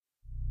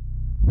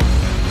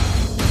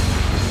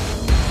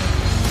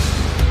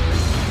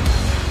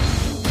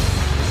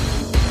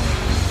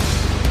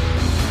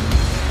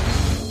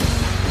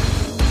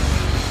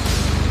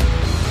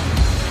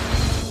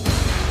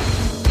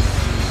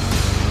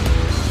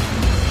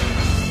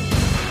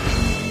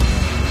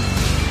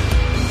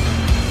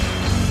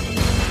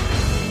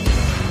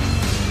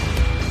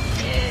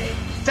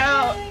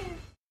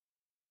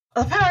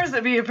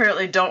of you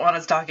apparently don't want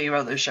us talking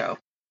about this show.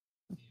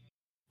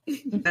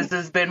 This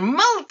has been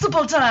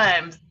multiple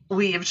times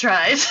we have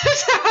tried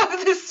to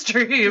have this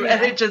stream,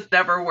 and it just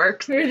never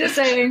works. We were just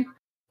saying,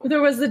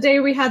 there was the day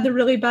we had the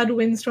really bad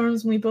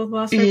windstorms and we both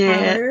lost our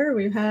power.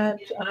 We've had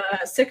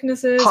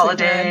sicknesses,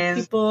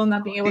 holidays, people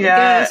not being able to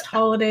guest,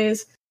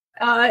 holidays.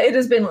 It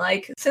has been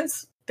like,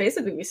 since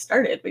basically we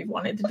started, we've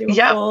wanted to do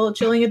a full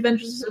Chilling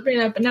Adventures of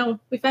Sabrina, but now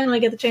we finally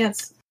get the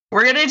chance.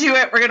 We're going to do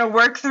it. We're going to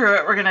work through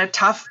it. We're going to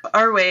tough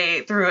our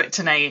way through it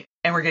tonight,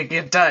 and we're going to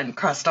get it done.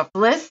 Crossed off the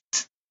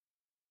list,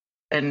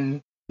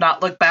 and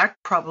not look back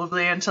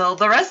probably until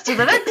the rest of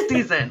the next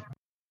season.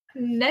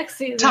 Next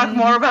season. Talk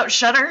more about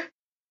Shudder.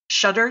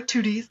 Shudder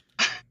 2Ds.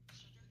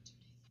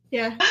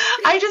 Yeah.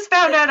 I just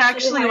found out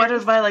actually one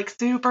of my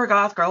super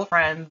goth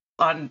girlfriends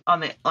on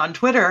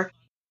Twitter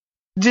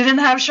didn't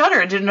have Shudder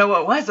and didn't know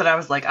what it was, and I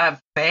was like,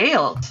 I've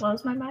failed.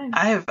 Blows my mind.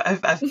 I've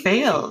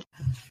failed.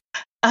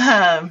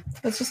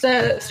 Let's just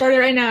start it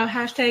right now.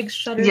 Hashtag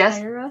Shudder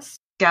hire us.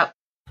 Yep.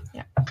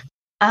 Yeah.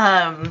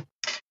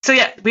 So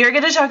we are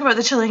going to talk about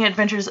the Chilling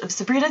Adventures of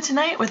Sabrina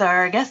tonight with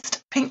our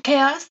guest Pink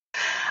Chaos.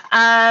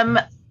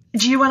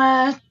 Do you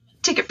want to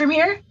take it from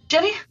here,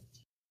 Jenny?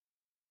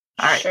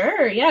 All right.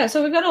 Sure, yeah.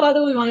 So we've got a lot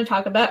that we want to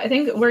talk about. I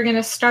think we're going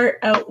to start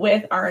out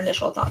with our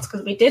initial thoughts,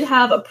 because we did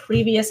have a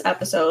previous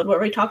episode where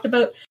we talked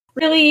about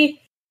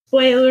really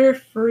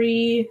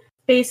spoiler-free,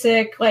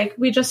 basic,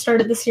 we just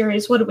started the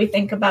series. What did we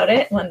think about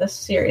it when the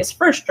series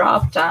first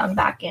dropped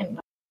back in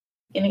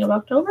beginning of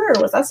October,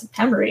 or was that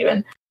September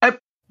even?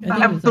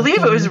 I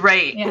believe it was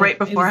right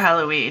before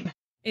Halloween.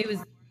 It was.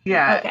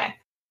 Yeah.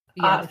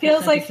 Okay.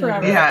 Feels like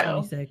forever.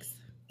 Yeah.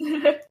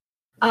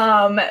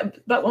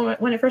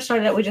 But when it first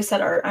started out, we just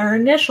said our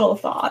initial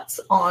thoughts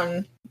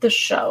on the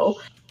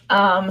show.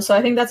 So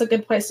I think that's a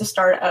good place to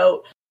start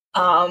out,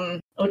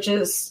 which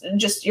is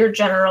just your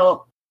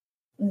general,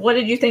 what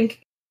did you think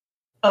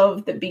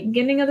of the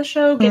beginning of the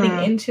show,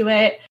 getting into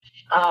it?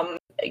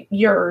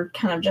 Your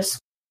kind of just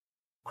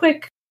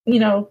quick,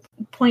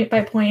 point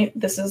by point,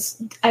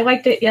 I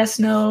liked it, yes,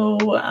 no,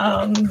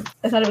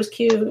 I thought it was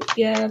cute,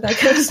 yeah, that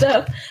kind of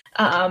stuff.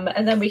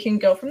 And then we can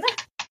go from there.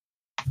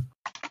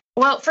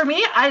 Well, for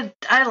me, I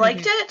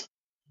liked it.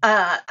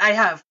 I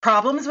have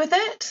problems with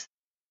it,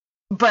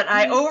 but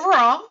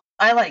overall,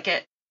 I like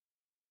it.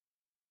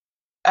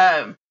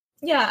 Yeah,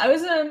 I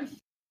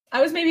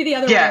was maybe the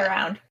other way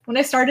around. When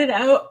I started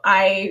out,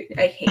 I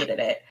hated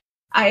it.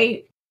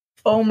 I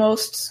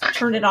almost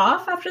turned it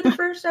off after the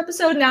first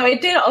episode. Now,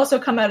 it did also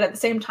come out at the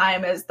same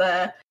time as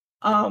the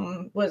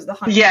was the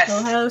Haunting of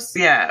Hill House.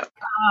 Yeah.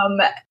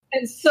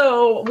 And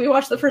so we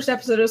watched the first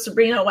episode of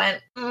Sabrina,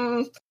 went,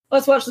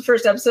 let's watch the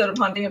first episode of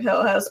Haunting of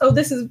Hill House. Oh,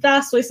 this is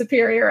vastly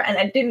superior. And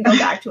I didn't go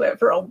back to it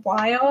for a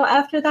while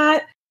after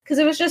that, because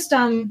it was just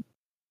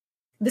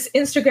this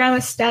Instagram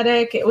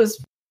aesthetic. It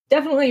was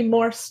definitely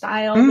more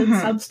style than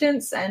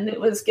substance, and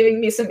it was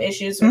giving me some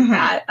issues with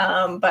that.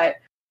 But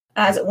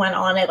as it went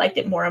on, I liked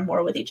it more and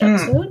more with each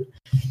episode.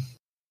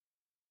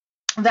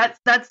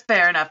 That's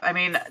fair enough. I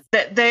mean,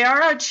 they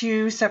are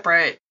two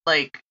separate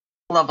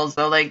levels,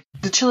 though.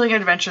 The Chilling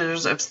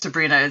Adventures of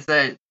Sabrina is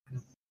a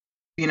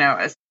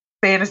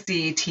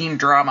fantasy teen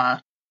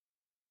drama,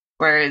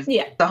 whereas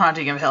The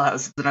Haunting of Hill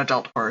House is an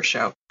adult horror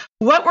show.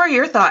 What were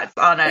your thoughts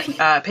on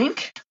it,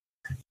 Pink?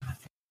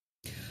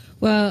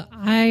 Well,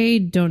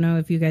 I don't know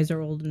if you guys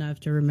are old enough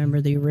to remember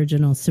the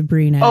original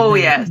Sabrina. Oh,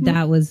 yeah.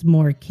 That was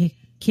more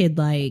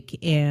kid-like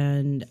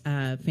and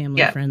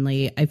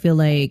family-friendly. I feel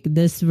like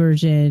this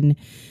version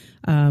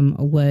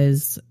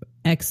was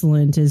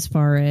excellent as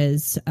far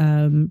as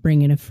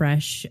bringing a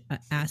fresh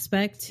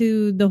aspect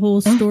to the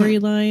whole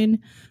storyline.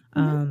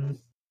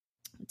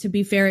 To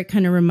be fair, it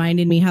kind of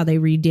reminded me how they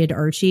redid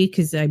Archie,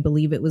 because I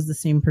believe it was the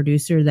same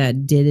producer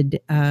that did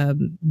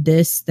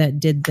that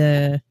did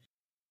the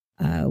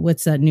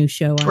what's that new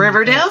show on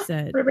Riverdale?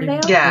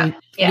 Riverdale?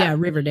 Yeah,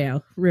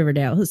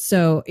 Riverdale.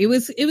 So it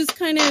was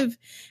kind of,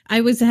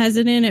 I was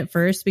hesitant at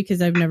first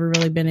because I've never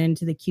really been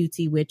into the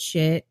cutesy witch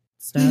shit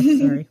stuff.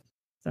 Sorry.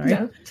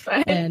 No, it's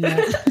fine. And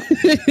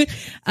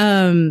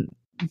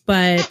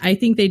but I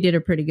think they did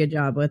a pretty good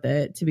job with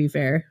it, to be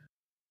fair.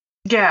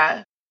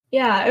 Yeah,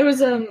 it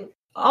was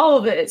all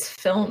of it is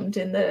filmed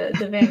in the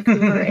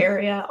Vancouver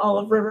area, all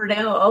of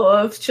Riverdale, all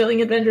of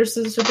Chilling Adventures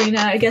of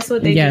Sabrina. I guess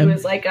what they do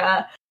is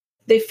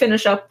they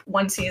finish up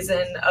one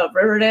season of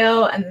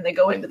Riverdale and then they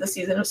go into the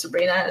season of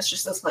Sabrina. It's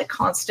just this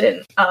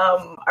constant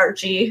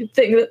Archie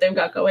thing that they've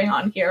got going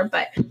on here.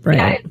 But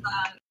it's,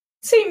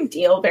 same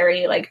deal,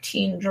 very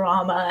teen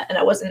drama, and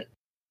I wasn't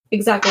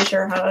exactly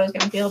sure how I was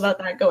going to feel about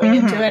that going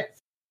into it.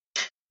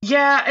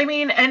 Yeah, I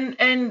mean,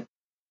 and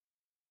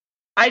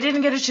I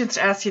didn't get a chance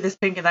to ask you this,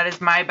 Pink, and that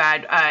is my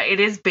bad. It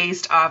is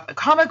based off a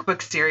comic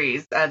book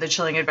series, The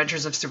Chilling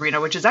Adventures of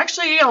Sabrina, which is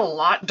actually a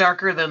lot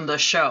darker than the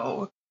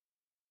show.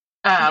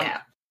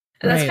 And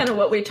that's kind of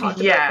what we talked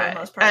about for the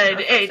most part.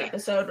 The first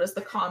episode was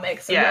the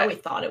comics and where we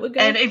thought it would go.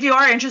 And if you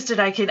are interested,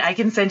 I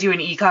can send you an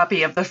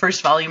e-copy of the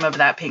first volume of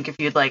that, Pink, if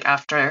you'd like,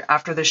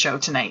 after the show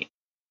tonight.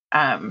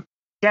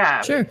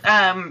 Yeah. Sure.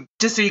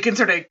 Just so you can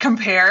sort of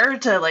compare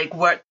to like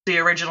what the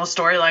original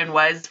storyline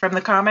was from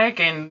the comic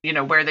and, you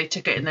know, where they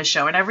took it in the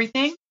show and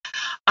everything.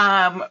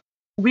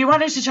 We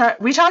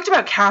talked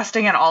about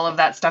casting and all of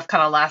that stuff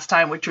kind of last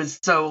time, which was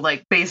so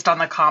like based on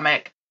the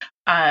comic.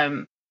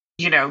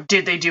 You know,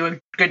 did they do a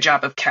good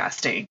job of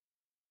casting?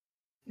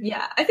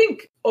 Yeah, I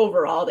think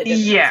overall they did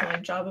an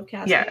excellent job of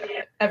casting. Yeah.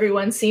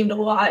 Everyone seemed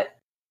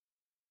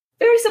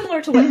very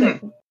similar to what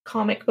the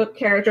comic book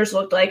characters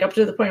looked like, up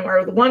to the point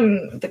where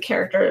the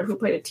character who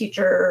played a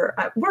teacher,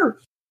 we're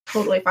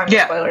totally fine with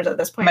spoilers at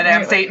this point.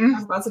 Madame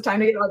Satan. Lots of time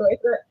to get all the way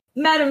through it.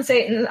 Madame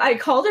Satan. I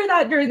called her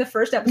that during the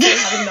first episode,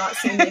 having not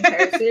seen the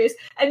entire series.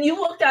 And you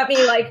looked at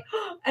me like,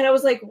 and I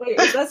was like, wait,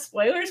 is that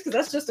spoilers? Because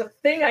that's just a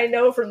thing I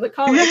know from the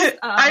comics.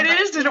 I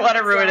just didn't want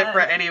to ruin it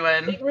for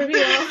anyone. Big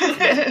reveal.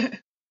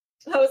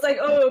 I was like,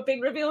 oh,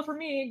 big reveal for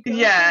me.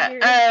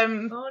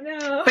 Oh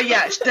no. But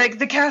yeah,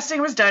 the casting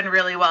was done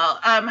really well.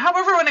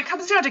 However, when it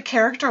comes down to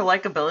character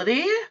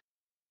likability,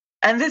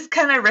 and this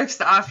kind of riffs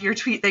off your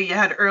tweet that you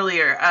had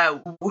earlier,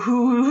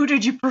 who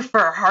did you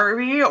prefer,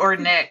 Harvey or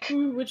Nick?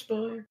 Ooh, which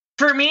boy?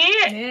 For me,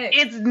 Nick.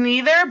 It's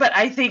neither, but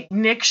I think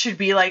Nick should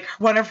be like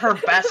one of her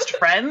best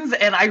friends,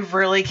 and I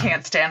really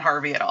can't stand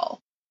Harvey at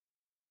all.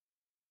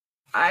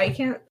 I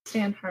can't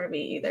stand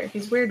Harvey either.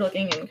 He's weird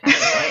looking and kind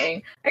of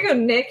annoying. I go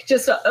Nick,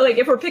 just like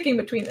if we're picking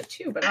between the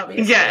two, but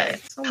obviously,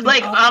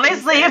 like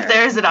honestly, if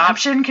there's an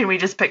option, can we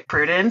just pick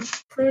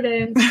Prudence?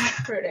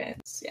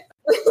 Prudence, yeah.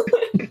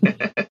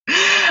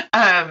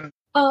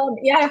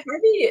 Yeah,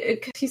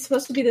 Harvey, he's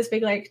supposed to be this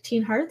big like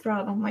teen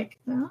heartthrob. I'm like,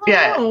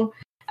 no.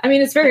 I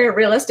mean, it's very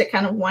realistic,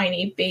 kind of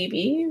whiny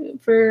baby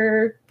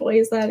for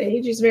boys that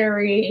age. He's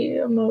very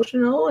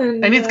emotional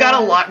and he's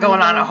got a lot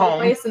going on at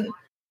home. And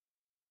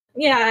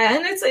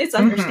it's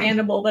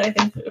understandable, but I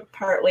think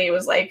partly it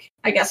was like,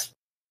 I guess,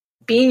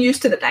 being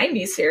used to the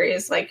 90s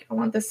series, like, I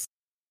want this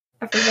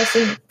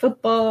effervescent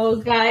football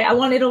guy. I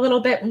wanted a little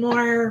bit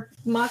more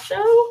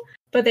macho,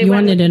 but they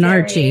wanted an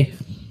Archie.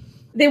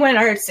 They went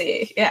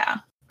artsy, yeah,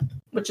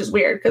 which is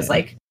weird, because,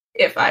 like,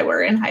 if I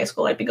were in high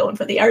school, I'd be going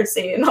for the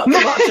artsy and not the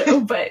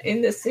macho, but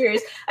in this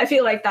series, I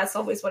feel like that's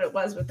always what it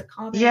was with the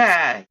comics.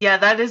 Yeah,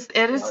 it is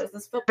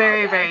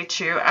very, very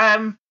true.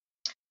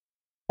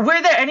 Were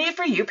there any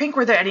for you, Pink?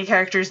 Were there any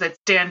characters that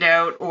stand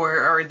out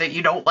or that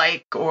you don't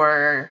like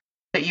or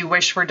that you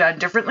wish were done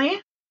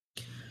differently?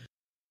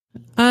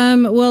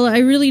 Well, I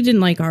really didn't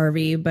like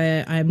Harvey,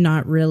 but I'm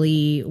not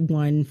really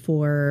one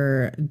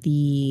for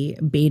the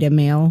beta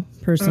male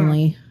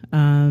personally.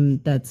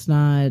 That's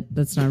not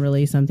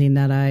really something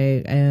that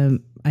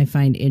I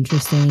find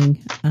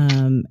interesting.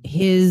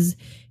 His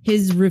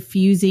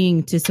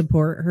refusing to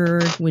support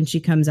her when she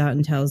comes out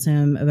and tells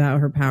him about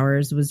her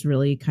powers was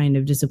really kind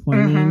of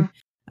disappointing.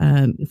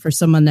 For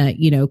someone that,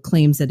 you know,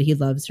 claims that he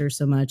loves her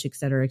so much, et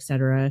cetera, et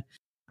cetera.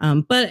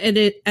 But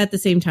at the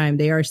same time,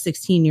 they are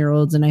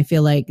 16-year-olds, and I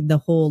feel like the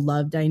whole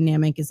love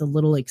dynamic is a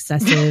little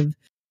excessive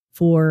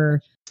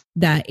for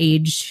that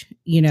age.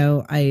 You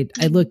know, I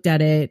looked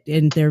at it,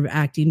 and they're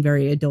acting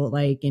very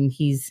adult-like, and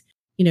he's,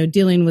 you know,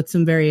 dealing with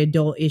some very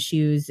adult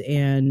issues,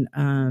 and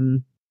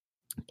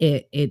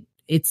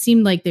it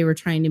seemed like they were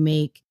trying to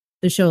make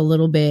the show a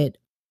little bit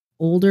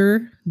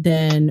older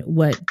than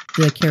what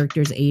the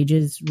characters'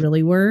 ages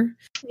really were.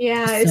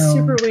 Yeah, it's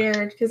super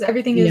weird because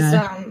everything is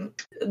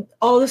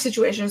all the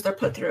situations they're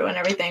put through and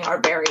everything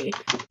are very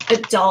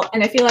adult.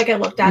 And I feel like I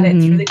looked at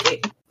it through the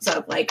gaze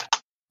of like,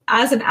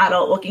 as an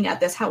adult looking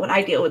at this, how would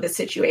I deal with this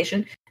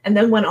situation? And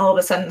then when all of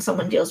a sudden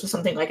someone deals with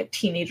something like a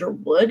teenager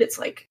would, it's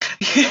like,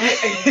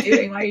 what are you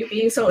doing? Why are you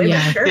being so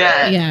immature?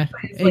 Yeah,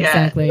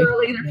 exactly.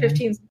 Early in their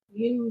 15s,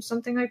 16,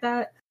 something like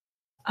that.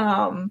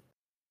 So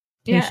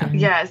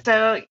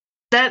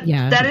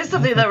that is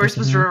something that we're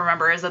supposed to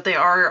remember, is that they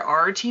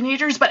are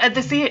teenagers, but at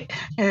the same,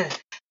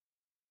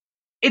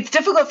 it's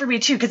difficult for me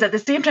too, because at the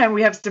same time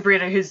we have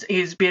Sabrina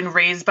who's been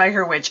raised by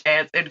her witch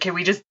aunt, and can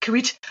we talk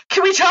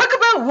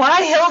about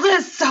why Hilda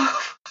is so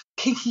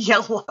fucking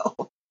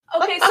yellow?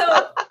 Okay,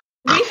 so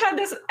we've had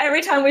this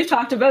every time we've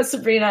talked about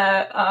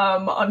Sabrina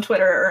on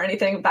Twitter or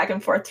anything, back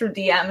and forth through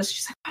DMs.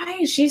 She's like, why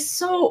is she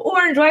so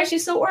orange? Why is she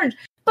so orange?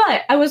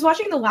 But I was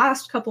watching the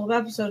last couple of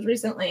episodes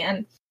recently,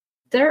 and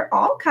they're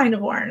all kind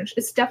of orange.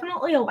 It's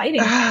definitely a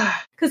lighting thing.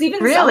 Because even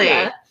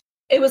Zelda,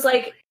 it was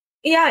like,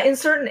 in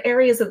certain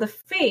areas of the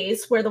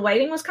face where the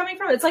lighting was coming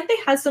from, it's like they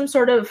had some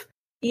sort of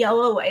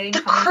yellow lighting.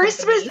 The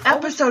Christmas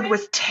episode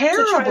was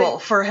terrible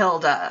for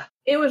Hilda.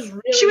 It was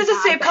really She was the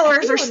same color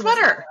as her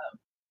sweater.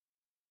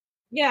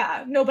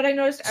 Yeah, no, but I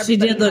noticed she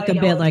did look a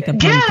bit like a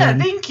pumpkin. Yeah,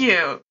 thank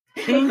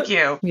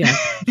you.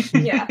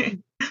 Yeah.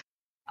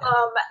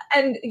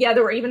 And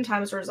there were even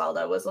times where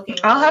Zelda was looking.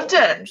 I'll have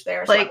to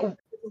there, like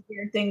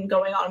weird thing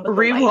going on with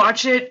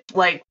rewatch it,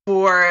 like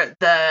for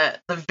the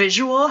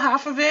visual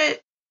half of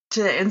it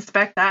to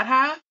inspect that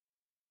half,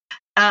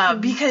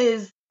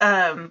 because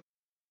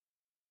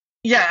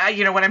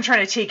you know, when I'm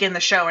trying to take in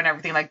the show and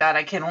everything like that,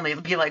 I can only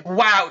be like,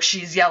 wow,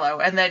 she's yellow,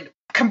 and then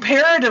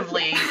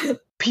comparatively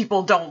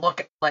people don't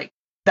look like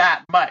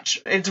that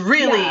much. It's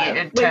really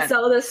intense. Like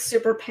Zelda's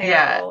super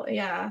pale.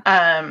 Yeah.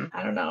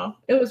 I don't know.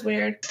 It was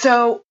weird.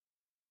 So,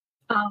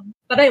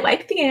 but I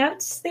like the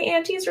ants. The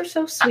aunties are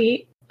so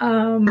sweet.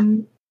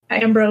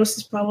 Ambrose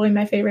is probably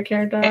my favorite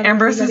character.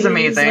 Ambrose is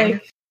amazing.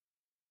 Like,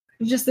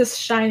 just this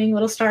shining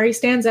little star. He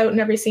stands out in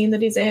every scene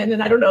that he's in,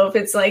 and I don't know if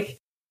it's like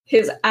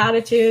his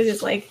attitude,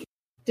 his like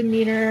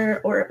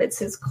demeanor, or if it's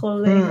his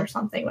clothing or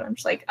something. But I'm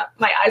just like,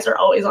 my eyes are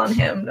always on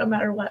him, no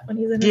matter what. When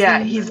he's in,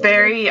 he's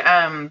very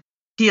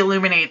he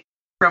illuminates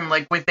from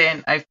like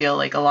within. I feel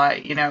like a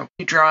lot. You know,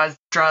 he draws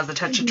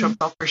attention to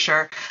himself for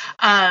sure.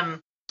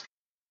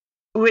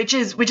 Which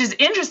is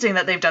interesting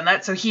that they've done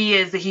that. So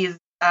he's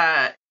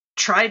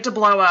tried to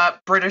blow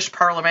up British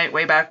Parliament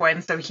way back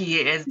when. So he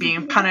is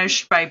being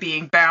punished by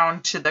being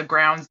bound to the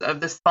grounds of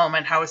this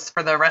Parliament House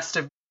for the rest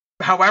of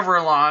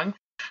however long.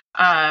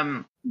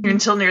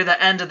 Until near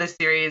the end of the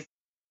series,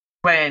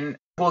 when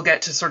we'll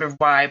get to sort of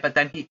why, but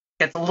then he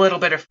gets a little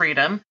bit of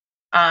freedom.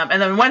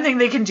 And then one thing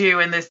they can do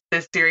in this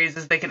series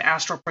is they can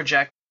astral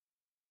project,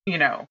 you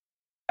know,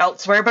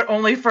 elsewhere, but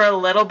only for a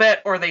little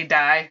bit, or they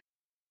die.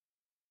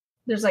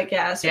 There's like,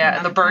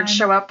 and the birds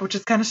show up, which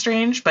is kind of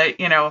strange, but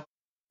you know.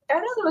 I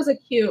thought it was a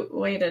cute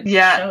way to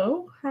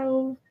show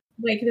how,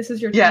 like, this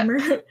is your timer.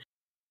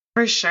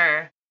 For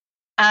sure.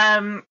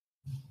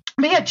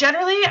 But yeah,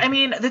 generally, I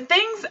mean,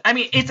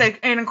 it's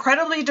an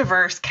incredibly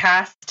diverse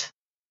cast,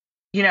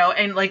 you know,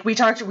 and like we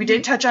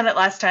did touch on it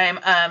last time.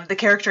 The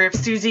character of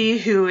Susie,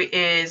 who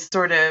is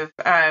sort of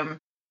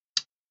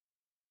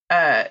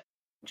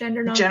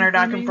gender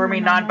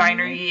non-conforming,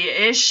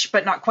 non-binary-ish,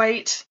 but not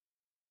quite,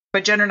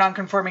 but gender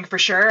non-conforming for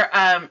sure.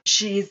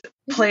 She's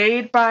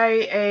played by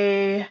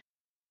a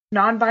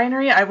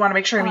non-binary. I want to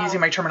make sure I'm using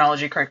my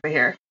terminology correctly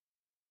here.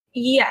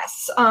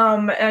 Yes,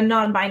 a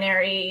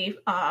non-binary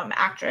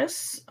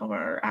actress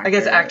or actor. I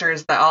guess actor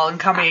is the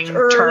all-incoming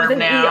term with an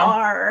now.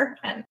 ER,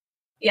 and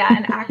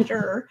an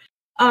actor,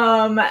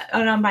 a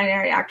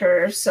non-binary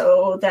actor,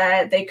 so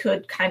that they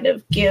could kind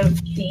of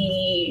give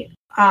the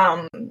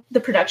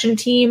production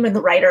team and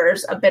the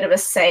writers a bit of a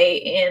say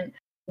in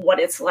what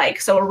it's like.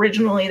 So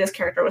originally, this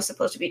character was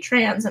supposed to be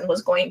trans and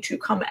was going to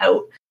come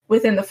out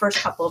within the first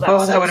couple of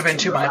episodes. Oh, that would have been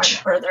too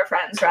much. Or their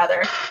friends,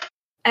 rather.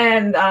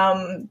 And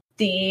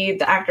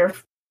the actor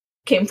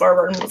came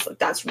forward and was like,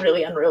 that's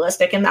really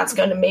unrealistic, and that's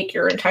going to make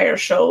your entire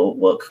show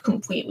look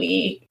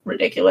completely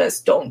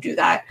ridiculous. Don't do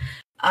that.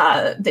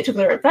 They took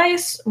their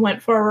advice,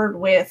 went forward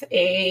with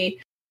a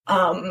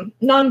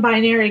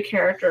non-binary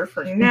character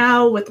for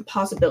now, with the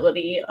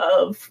possibility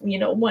of, you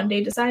know, one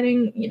day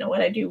deciding, you know what,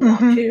 I do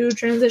want to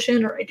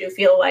transition, or I do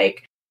feel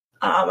like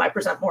I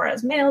present more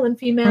as male than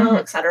female,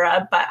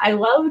 etc. But I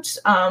loved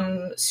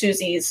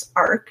Susie's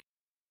arc.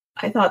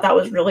 I thought that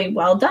was really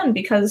well done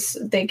because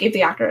they gave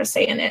the actor a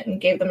say in it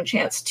and gave them a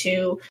chance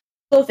to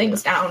slow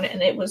things down,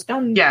 and it was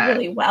done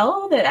really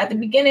well. That at the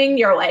beginning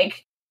you're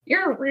like,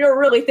 you're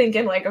really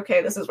thinking like,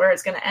 okay, this is where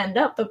it's going to end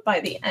up. But by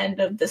the end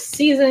of the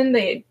season,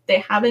 they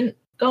haven't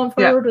gone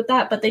forward with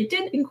that. But they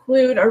did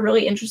include a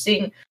really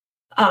interesting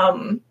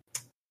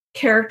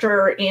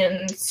character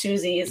in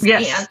Susie's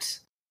aunt,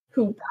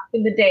 who back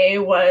in the day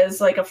was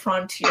like a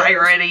frontier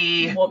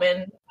pirate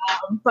woman,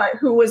 but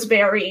who was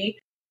very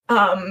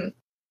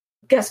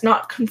guess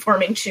not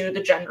conforming to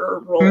the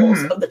gender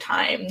roles of the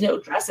time. No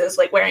dresses,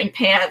 like wearing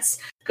pants,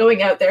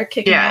 going out there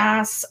kicking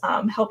ass,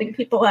 helping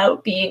people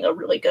out, being a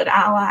really good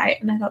ally.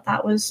 And I thought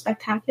that was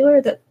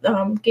spectacular. That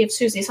gave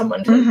Susie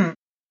someone to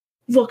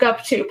look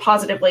up to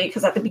positively,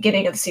 because at the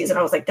beginning of the season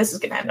I was like, this is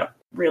going to end up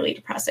really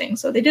depressing.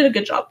 So they did a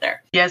good job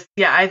there. Yes,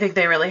 yeah, I think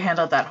they really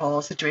handled that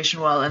whole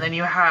situation well. And then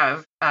you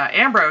have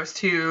Ambrose,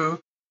 who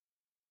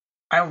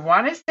I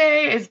want to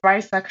say is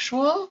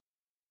bisexual.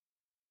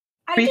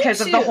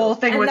 Because of the whole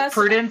thing with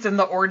Prudence and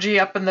the orgy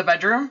up in the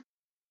bedroom.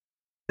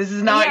 This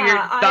is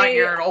not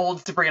your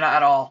old Sabrina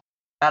at all.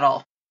 At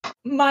all.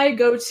 My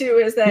go-to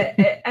is that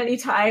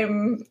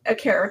anytime a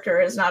character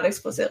is not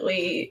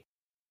explicitly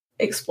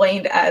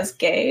explained as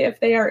gay, if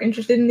they are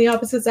interested in the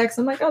opposite sex,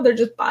 I'm like, oh, they're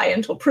just bi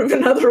until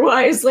proven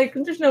otherwise. Like,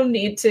 there's no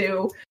need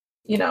to,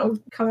 you know,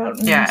 come out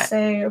and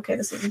say, okay,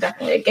 this is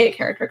definitely a gay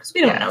character, because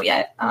we don't know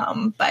yet.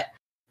 But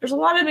there's a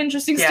lot of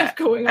interesting stuff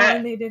going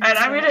on. And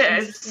I'm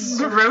going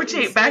to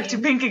rotate back to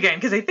Pink again,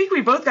 because I think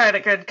we both kind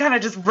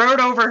of just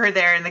wrote over her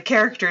there in the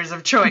characters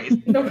of choice.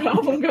 No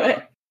problem. Go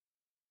ahead.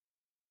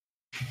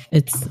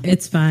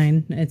 It's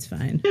fine. It's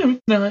fine.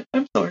 No,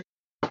 I'm sorry.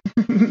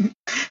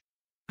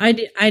 I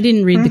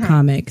didn't read the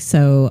comic,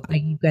 so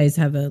you guys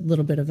have a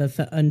little bit of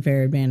an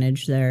unfair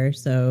advantage there.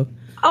 So,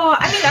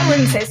 I mean, I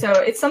wouldn't say so.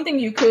 It's something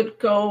you could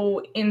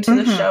go into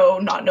the show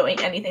not knowing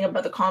anything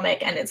about the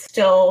comic, and it's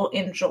still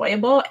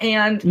enjoyable.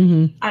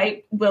 And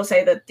I will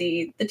say that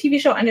the TV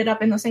show ended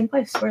up in the same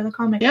place where the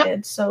comic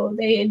did, so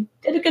they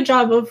did a good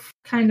job of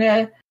kind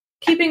of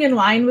keeping in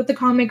line with the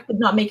comic, but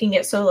not making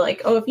it so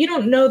like, oh, if you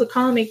don't know the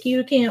comic,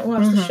 you can't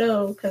watch the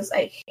show, because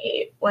I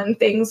hate when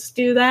things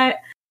do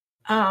that.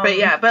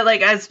 But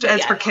like as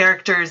for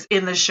characters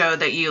in the show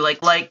that you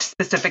liked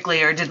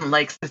specifically or didn't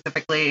like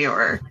specifically,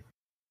 or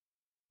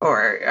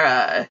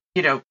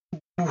you know,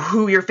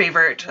 who your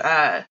favorite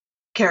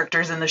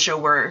characters in the show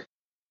were.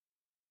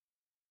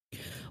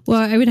 Well,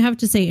 I would have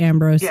to say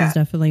Ambrose is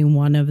definitely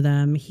one of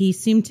them. He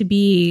seemed to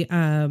be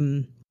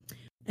the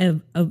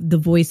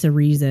voice of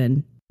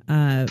reason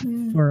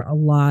for a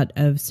lot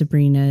of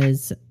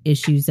Sabrina's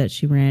issues that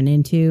she ran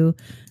into.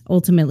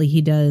 Ultimately,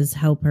 he does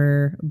help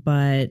her,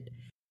 but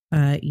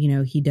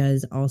he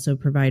does also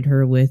provide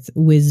her with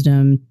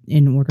wisdom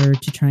in order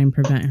to try and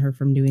prevent her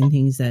from doing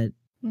things that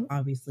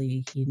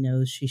obviously he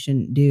knows she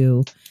shouldn't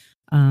do.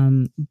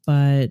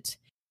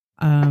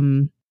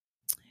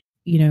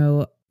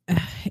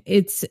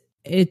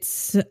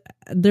 It's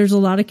there's a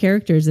lot of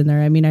characters in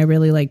there. I mean, I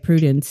really like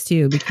Prudence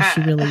too, because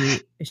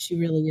she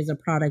really is a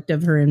product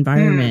of her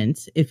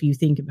environment. If you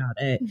think about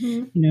it,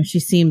 she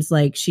seems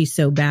like she's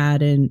so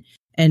bad and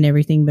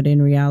everything, but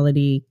in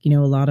reality, a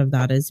lot of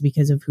that is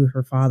because of who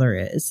her father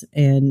is.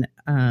 And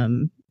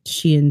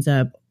she ends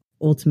up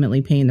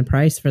ultimately paying the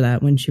price for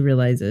that when she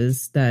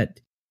realizes that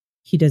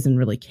he doesn't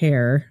really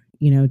care.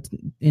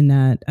 In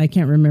that, I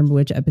can't remember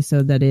which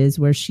episode that is,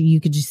 where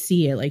you could just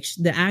see it. Like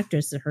the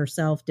actress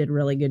herself did a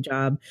really good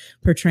job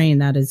portraying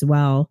that as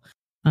well.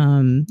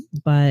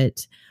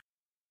 But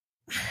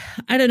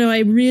I don't know. I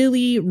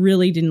really,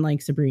 really didn't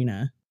like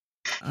Sabrina.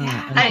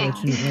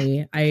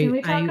 Unfortunately,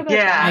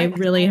 I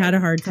really had a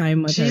hard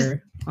time with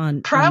her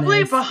on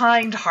probably on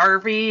behind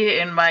Harvey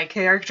in my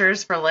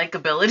characters for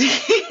likability.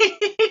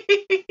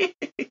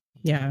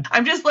 Yeah.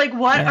 I'm just like,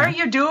 what are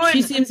you doing?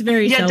 She seems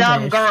very selfish.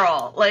 Dumb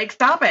girl. Like,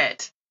 stop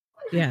it.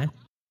 Yeah.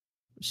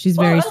 She's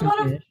very selfish.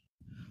 A lot of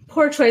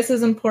poor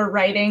choices and poor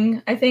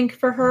writing, I think,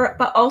 for her,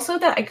 but also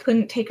that I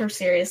couldn't take her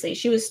seriously.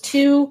 She was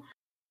too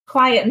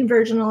quiet and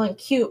virginal and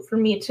cute for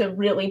me to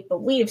really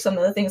believe some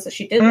of the things that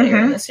she did later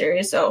in the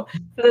series. So,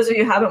 for those of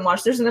you who haven't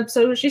watched, there's an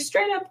episode where she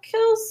straight up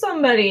kills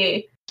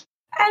somebody.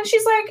 And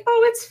she's like,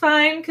 oh, it's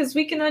fine, because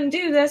we can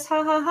undo this,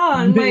 ha ha ha.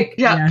 I'm like,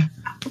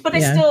 but I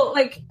still,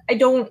 like, I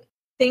don't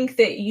think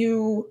that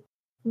you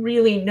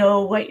really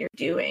know what you're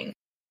doing.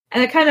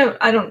 And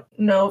I don't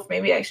know if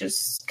maybe I should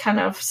just kind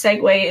of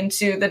segue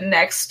into the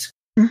next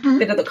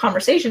bit of the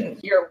conversation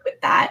here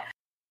with that.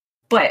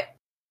 But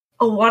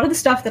a lot of the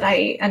stuff that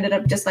I ended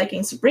up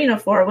disliking Sabrina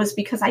for was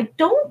because I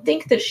don't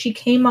think that she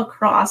came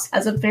across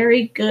as a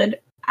very good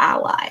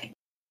ally.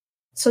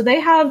 So they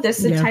have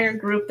this entire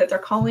group that they're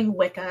calling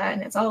Wicca,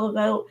 and it's all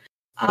about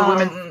the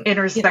women's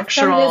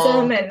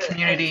intersectional and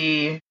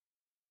community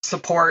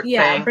support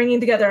thing. Bringing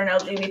together an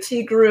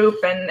LGBT group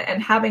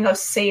and having a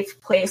safe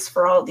place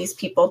for all of these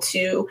people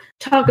to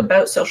talk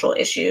about social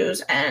issues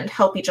and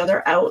help each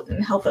other out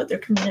and help out their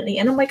community.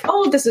 And I'm like,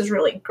 oh, this is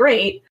really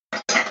great.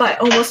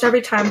 But almost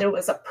every time there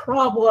was a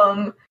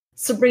problem,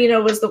 Sabrina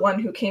was the one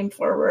who came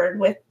forward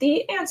with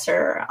the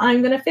answer.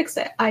 I'm going to fix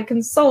it. I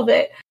can solve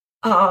it.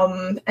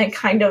 And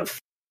kind of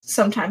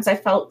sometimes I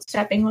felt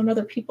stepping on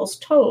other people's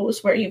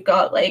toes, where you've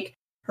got like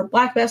her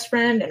Black best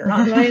friend and her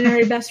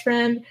non-binary best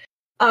friend.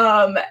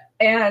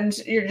 And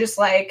you're just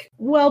like,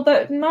 well,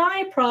 but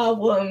my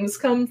problems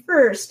come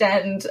first.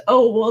 And,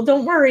 oh, well,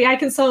 don't worry. I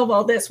can solve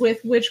all this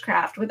with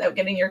witchcraft without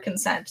getting your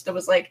consent. There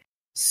was like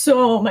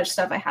so much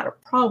stuff I had a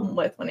problem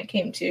with when it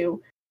came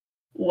to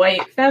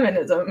white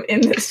feminism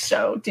in this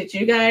show. Did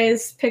you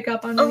guys pick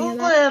up on any of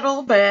that? A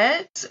little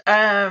bit.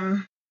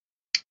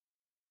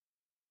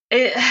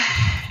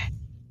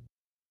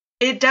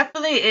 It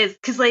definitely is.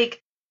 'Cause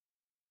like,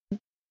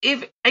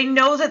 if I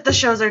know that the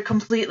shows are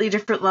completely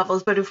different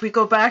levels, but if we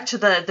go back to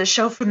the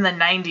show from the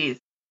 90s,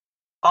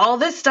 all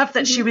this stuff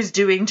that she was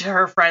doing to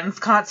her friends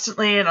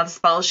constantly and on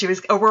spells she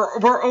was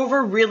were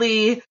over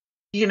really,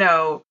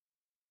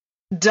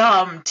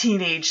 dumb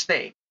teenage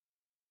things.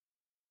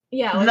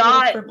 Yeah, like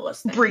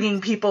not bringing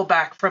people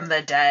back from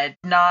the dead,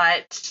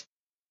 not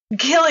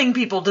killing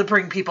people to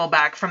bring people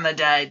back from the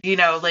dead.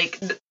 Like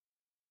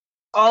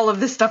all of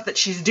the stuff that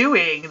she's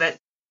doing that.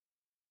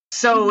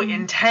 So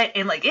intent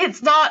and like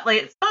it's not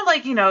like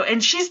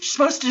and she's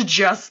supposed to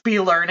just be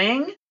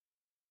learning,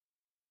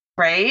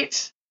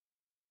 right?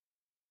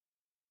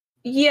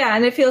 Yeah,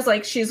 and it feels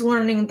like she's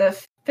learning the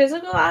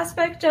physical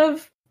aspect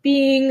of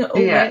being a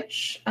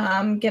witch,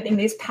 getting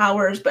these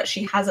powers, but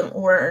she hasn't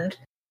learned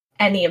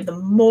any of the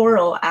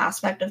moral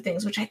aspect of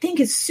things, which I think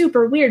is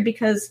super weird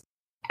because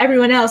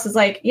everyone else is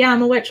like, yeah,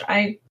 I'm a witch,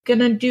 I'm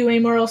gonna do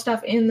amoral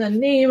stuff in the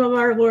name of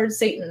our Lord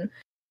Satan.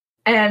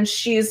 And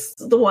she's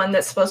the one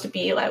that's supposed to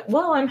be like,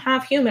 well, I'm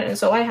half human, and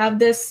so I have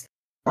this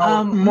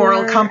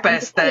moral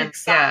compass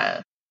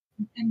that,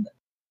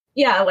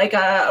 like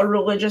a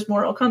religious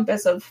moral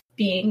compass of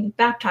being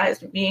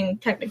baptized and being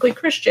technically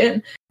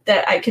Christian,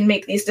 that I can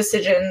make these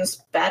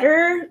decisions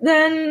better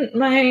than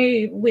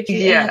my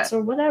witchy aunts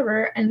or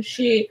whatever. And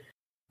she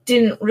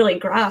didn't really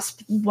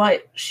grasp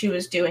what she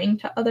was doing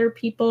to other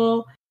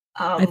people.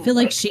 I feel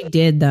like she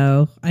did,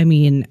 though. I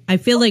mean, I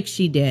feel like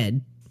she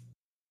did.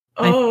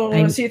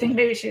 Oh, so you think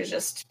maybe she was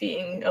just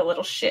being a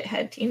little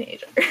shithead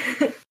teenager?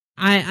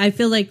 I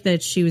feel like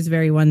that she was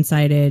very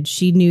one-sided.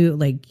 She knew,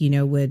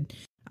 with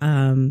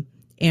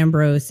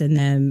Ambrose and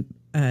then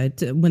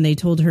when they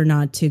told her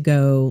not to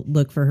go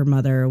look for her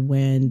mother,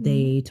 when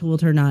they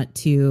told her not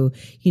to,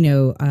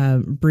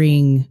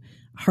 bring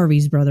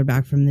Harvey's brother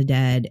back from the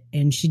dead,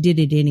 and she did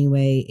it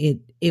anyway.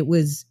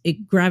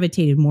 It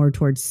gravitated more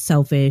towards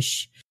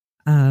selfish.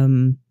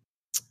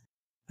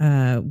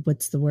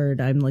 What's the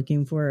word I'm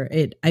looking for?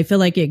 I feel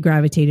like it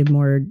gravitated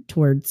more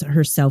towards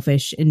her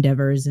selfish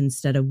endeavors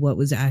instead of what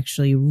was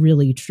actually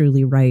really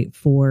truly right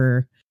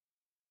for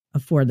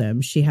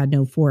them. She had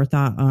no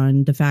forethought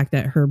on the fact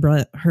that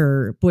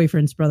her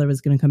boyfriend's brother was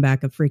going to come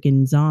back a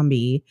freaking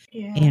zombie,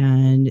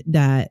 and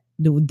that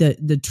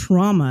the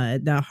trauma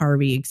that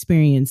Harvey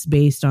experienced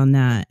based on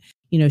that.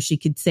 She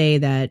could say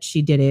that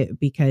she did it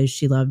because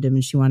she loved him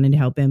and she wanted to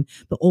help him,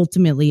 but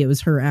ultimately it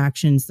was her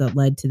actions that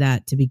led to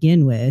that to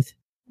begin with.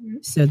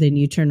 So then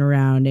you turn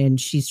around and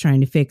she's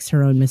trying to fix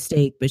her own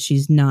mistake, but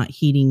she's not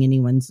heeding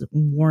anyone's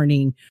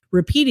warning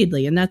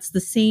repeatedly. And that's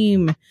the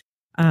same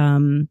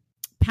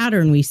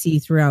pattern we see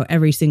throughout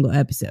every single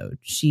episode.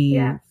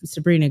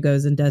 Sabrina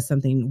goes and does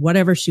something,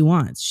 whatever she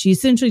wants. She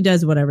essentially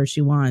does whatever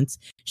she wants.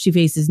 She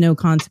faces no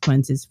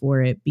consequences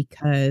for it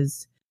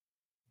because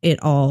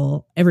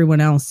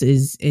everyone else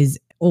is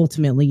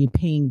ultimately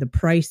paying the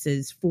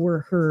prices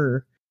for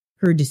her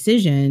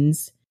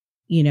decisions.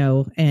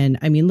 And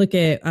I mean, look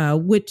at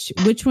which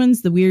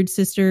one's the weird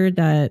sister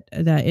that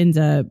ends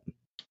up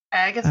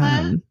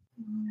Agatha.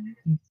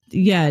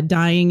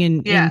 Dying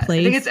in place.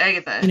 I think it's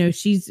Agatha.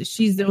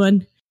 She's the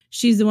one.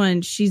 She's the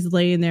one. She's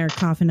laying there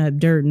coughing up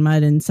dirt and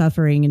mud and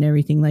suffering and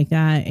everything like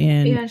that.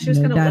 And she was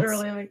kind of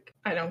literally like,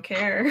 I don't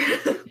care.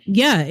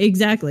 Yeah,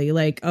 exactly.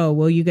 Like, oh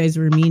well, you guys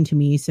were mean to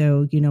me,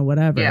 so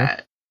whatever.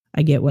 Yeah.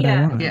 I get what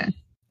I want.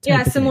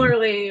 Yeah,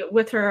 similarly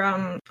with her,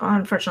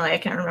 unfortunately I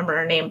can't remember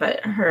her name,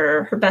 but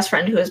her best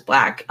friend who is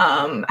black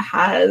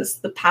has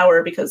the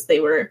power because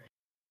they were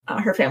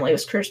her family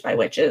was cursed by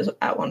witches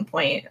at one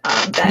point.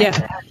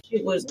 That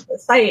she loses the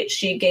sight,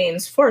 she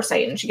gains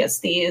foresight, and she gets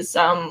these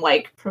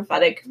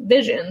prophetic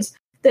visions.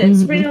 That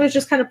Sabrina was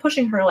just kind of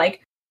pushing her,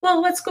 like,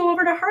 well, let's go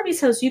over to Harvey's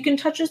house. You can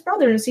touch his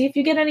brother and see if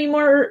you get any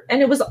more.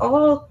 And it was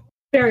all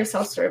very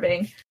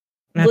self-serving,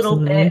 little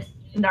bit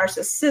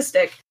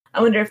narcissistic.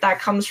 I wonder if that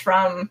comes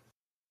from,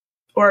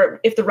 or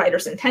if the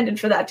writers intended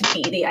for that to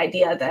be the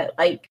idea that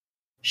like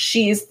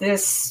she's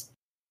this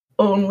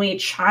only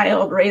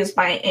child raised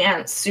by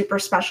aunts, super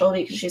special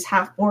because she's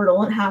half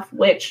mortal and half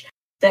witch,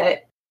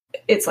 that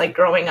it's like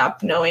growing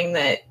up knowing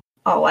that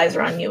all eyes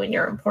are on you and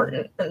you're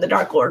important and the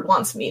Dark Lord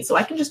wants me, so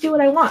I can just do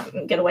what I want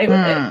and get away with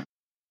it.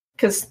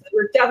 Because there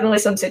were definitely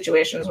some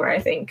situations where I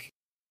think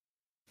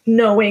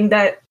knowing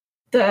that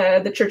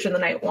the Church of the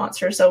Night wants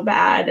her so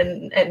bad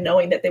and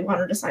knowing that they want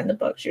her to sign the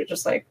book, she was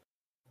just like,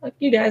 fuck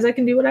you guys, I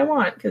can do what I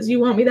want because you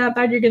want me that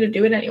bad, you're going to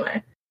do it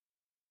anyway.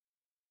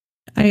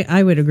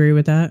 I would agree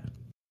with that.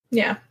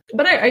 Yeah,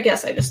 but I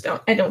guess I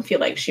don't feel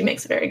like she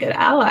makes a very good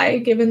ally,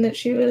 given that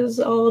she was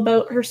all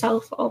about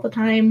herself all the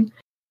time.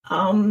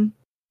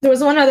 There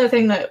was one other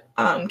thing that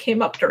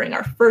came up during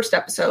our first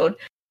episode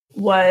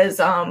was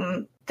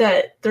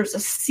that there's a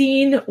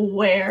scene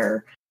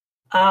where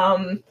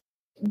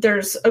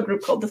there's a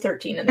group called the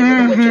 13, and they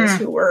were the witches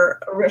who were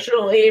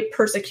originally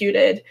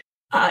persecuted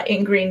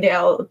in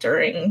Greendale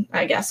during,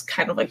 I guess,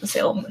 kind of like the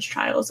Salem witch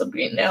trials of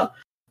Greendale.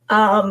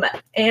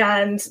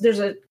 And there's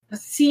a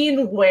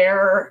scene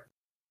where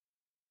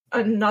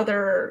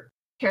another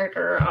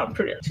character,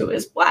 Prudence, who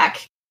is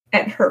black,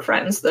 and her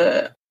friends,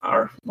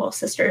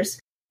 sisters,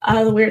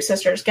 the weird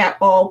sisters, get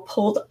all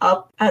pulled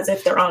up as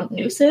if they're on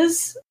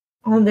nooses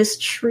on this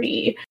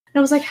tree. And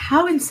I was like,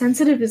 how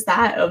insensitive is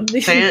that of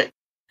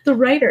the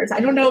writers? I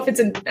don't know if it's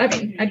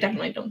I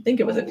definitely don't think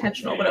it was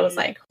intentional, but I was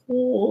like,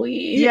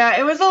 holy. Yeah,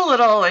 it was a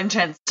little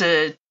intense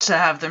to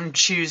have them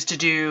choose to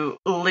do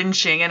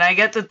lynching. And I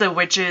get that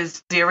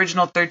the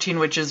original 13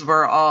 witches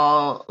were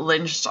all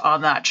lynched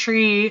on that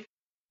tree.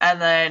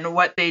 And then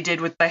what they did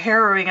with the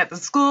harrowing at the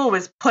school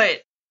was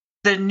put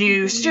the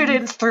new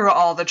students through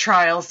all the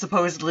trials,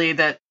 supposedly,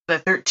 that the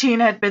 13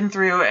 had been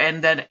through,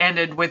 and then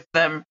ended with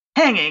them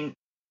hanging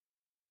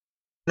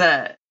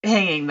there.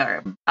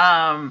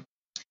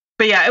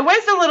 But yeah, it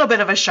was a little bit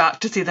of a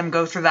shock to see them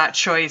go through that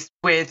choice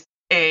with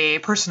a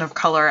person of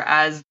color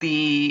as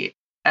the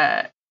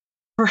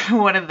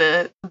one of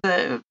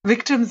the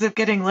victims of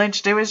getting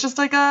lynched. It was just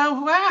like,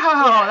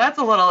 wow, that's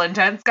a little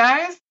intense,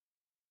 guys.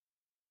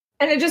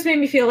 And it just made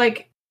me feel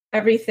like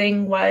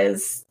everything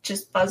was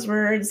just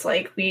buzzwords.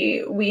 Like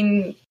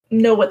we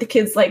know what the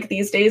kids like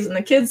these days, and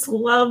the kids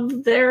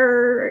love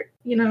their,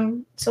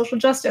 social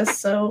justice.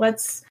 So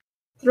let's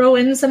throw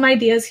in some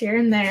ideas here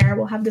and there.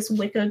 We'll have this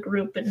Wicca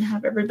group and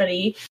have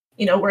everybody,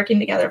 working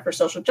together for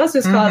social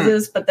justice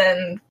causes. But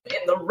then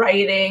in the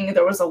writing,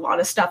 there was a lot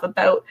of stuff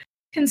about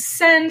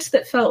consent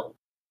that felt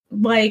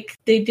like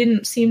they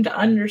didn't seem to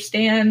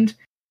understand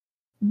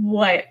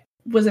what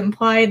was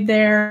implied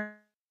there.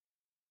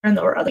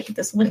 Or like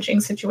this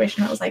lynching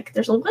situation, I was like,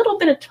 there's a little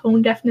bit of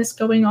tone deafness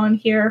going on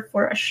here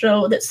for a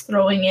show that's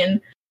throwing in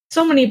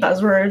so many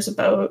buzzwords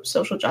about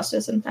social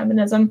justice and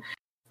feminism.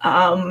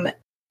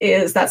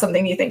 Is that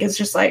something you think is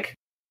just like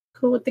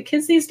cool with the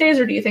kids these days,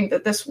 or do you think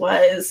that this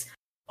was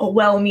a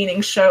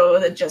well-meaning show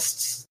that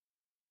just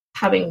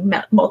having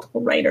met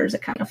multiple writers,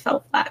 it kind of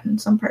fell flat in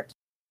some parts?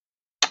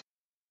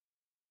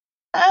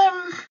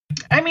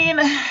 I mean,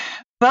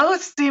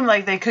 both seem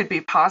like they could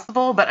be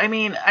possible, but I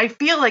mean, I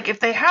feel like if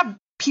they have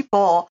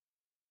people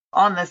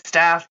on the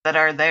staff that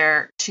are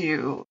there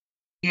to,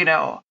 you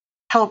know,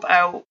 help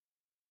out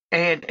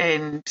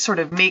and sort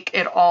of make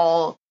it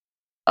all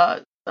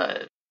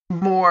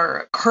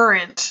more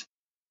current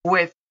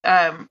with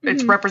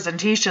its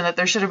representation, that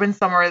there should have been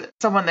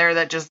someone there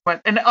that just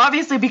went, and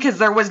obviously because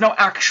there was no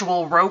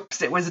actual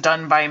ropes, it was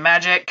done by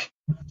magic.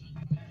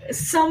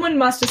 Someone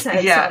must have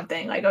said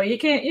something like, "Oh, you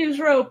can't use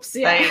ropes."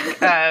 Yeah.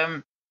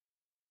 Like,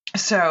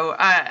 so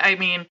I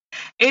mean,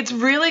 it's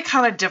really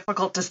kind of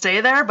difficult to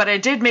stay there, but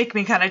it did make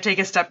me kind of take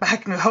a step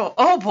back and go,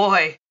 "Oh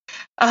boy."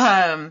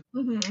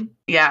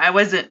 Yeah, I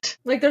wasn't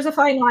like, there's a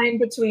fine line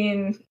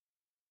between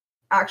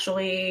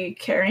actually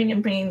caring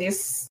and bringing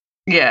these,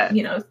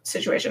 you know,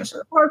 situations to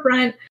the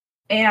forefront,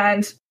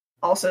 and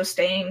also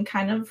staying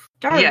kind of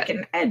dark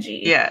and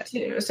edgy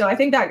too. So I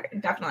think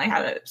that definitely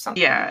had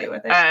something to do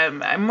with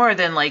it. More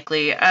than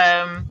likely.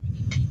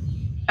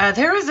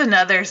 There was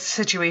another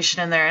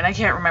situation in there, and I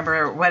can't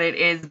remember what it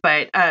is,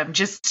 but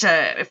just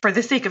for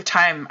the sake of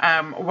time,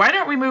 why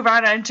don't we move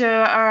on into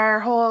our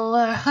whole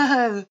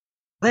the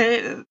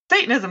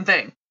Satanism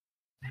thing?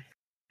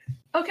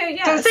 Okay,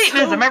 yeah. So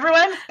Satanism,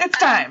 everyone, it's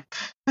time.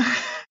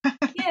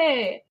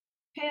 Yay.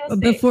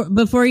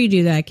 Before you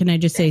do that, can I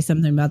just say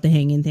something about the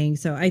hanging thing?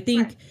 So I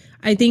think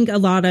a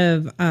lot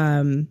of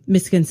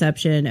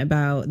misconception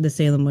about the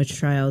Salem witch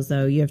trials,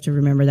 though, you have to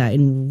remember that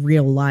in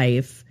real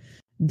life,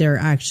 they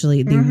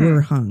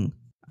were hung,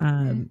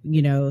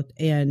 you know,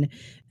 and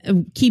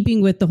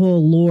keeping with the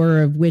whole lore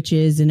of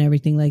witches and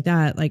everything like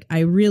that. Like, I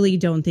really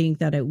don't think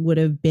that it would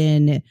have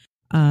been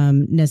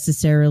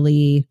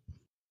necessarily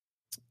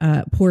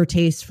poor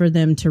taste for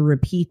them to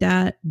repeat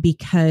that,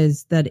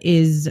 because that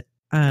is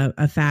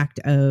a fact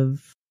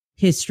of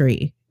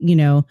history, you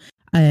know.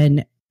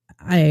 And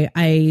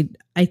I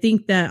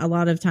think that a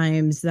lot of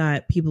times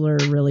that people are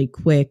really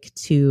quick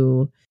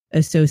to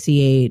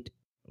associate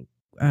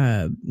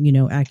you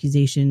know,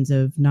 accusations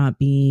of not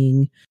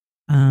being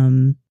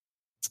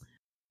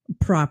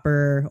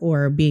proper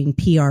or being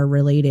PR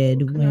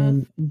related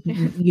when,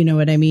 you know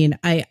what I mean?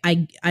 I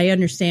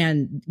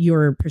understand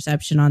your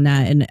perception on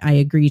that, and I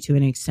agree to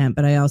an extent,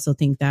 but I also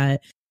think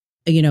that,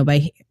 you know,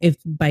 by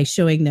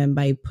showing them,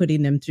 by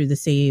putting them through the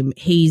same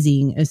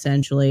hazing,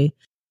 essentially,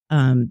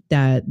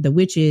 that the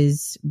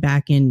witches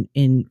back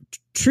in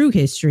true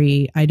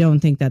history, I don't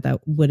think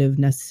that would have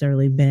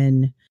necessarily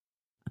been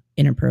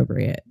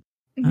inappropriate.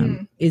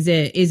 Is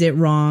it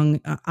wrong?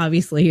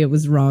 Obviously it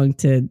was wrong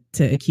to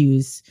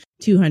accuse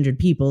 200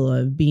 people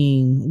of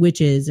being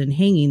witches and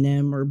hanging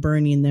them or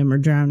burning them or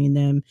drowning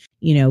them,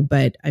 you know,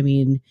 but I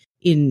mean,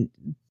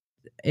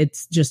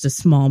 it's just a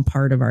small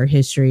part of our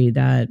history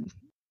that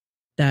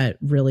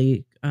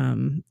really,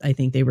 I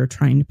think they were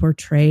trying to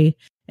portray,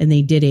 and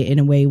they did it in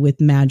a way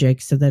with magic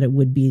so that it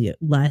would be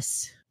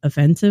less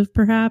offensive,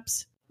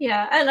 perhaps.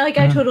 Yeah. And like,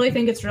 I totally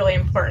think it's really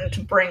important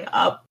to bring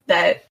up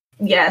that,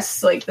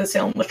 yes, like the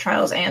Salem witch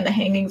trials and the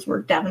hangings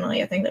were definitely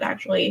a thing that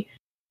actually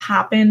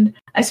happened.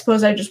 I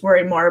suppose I just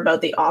worry more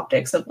about the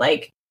optics of,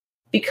 like,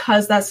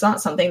 because that's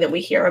not something that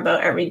we hear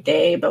about every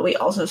day, but we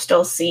also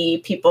still see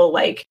people,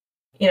 like,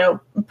 you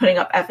know, putting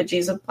up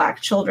effigies of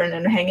Black children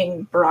and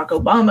hanging Barack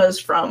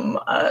Obamas from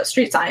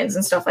street signs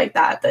and stuff like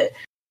that, that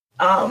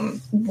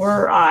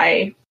were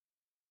I,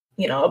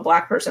 you know, a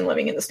Black person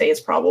living in the States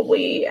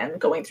probably and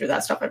going through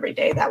that stuff every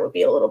day, that would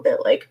be a little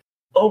bit like,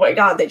 oh my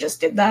God, they just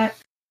did that.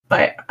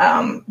 But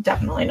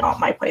definitely not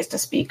my place to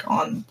speak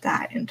on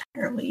that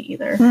entirely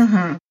either. I'd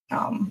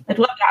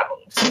love to have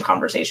some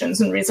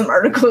conversations and read some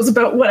articles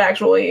about what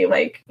actually,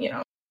 like, you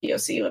know,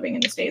 POC living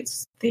in the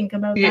States think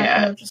about that,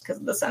 you know, just because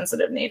of the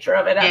sensitive nature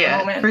of it at the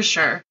moment. For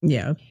sure.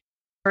 Yeah.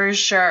 For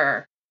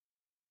sure.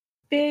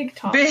 Big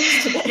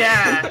topics today.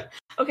 Yeah.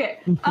 Okay.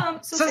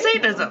 So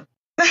Satanism.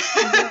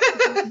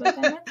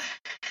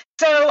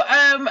 So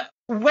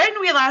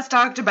when we last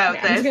talked about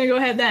this, I'm just gonna go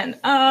ahead then.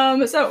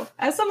 So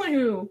as someone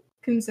who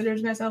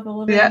considers myself a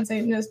living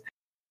Satanist,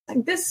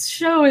 like, this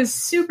show is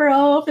super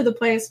all over the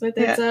place with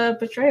its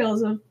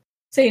portrayals of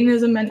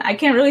Satanism, and I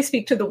can't really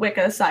speak to the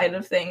Wicca side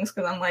of things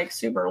because I'm like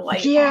super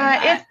light on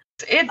that.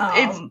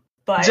 It's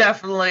but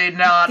definitely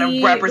not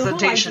a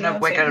representation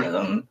of Wicca.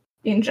 Satanism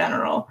in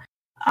general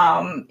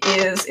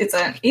it's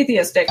an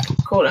atheistic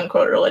quote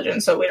unquote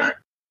religion, so we don't,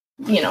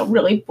 you know,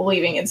 really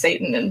believing in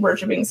Satan and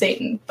worshiping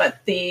Satan, but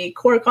the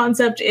core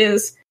concept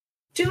is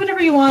do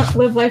whatever you want,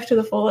 live life to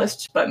the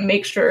fullest, but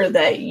make sure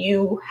that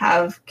you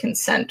have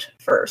consent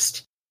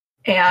first.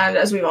 And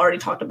as we've already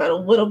talked about a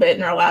little bit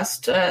in our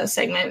last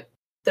segment,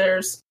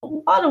 there's a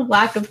lot of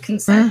lack of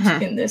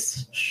consent in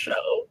this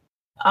show.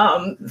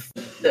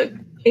 The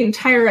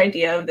entire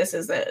idea of this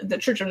is that the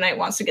Church of Night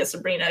wants to get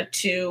Sabrina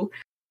to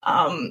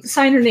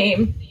sign her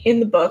name in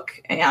the book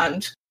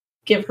and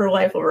give her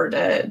life over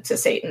to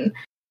Satan.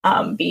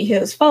 be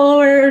his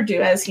follower,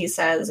 do as he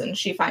says, and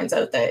she finds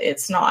out that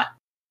it's not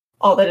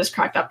all that is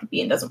cracked up to be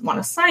and doesn't want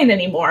to sign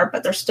anymore,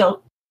 but they're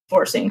still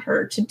forcing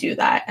her to do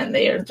that. And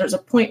there's a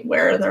point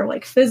where they're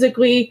like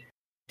physically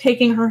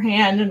taking her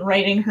hand and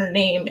writing her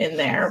name in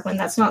there when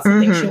that's not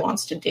something she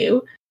wants to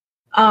do.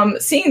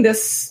 Seeing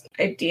this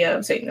idea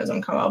of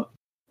Satanism come up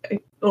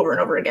over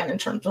and over again in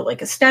terms of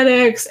like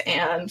aesthetics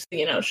and,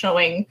 you know,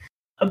 showing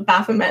a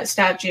Baphomet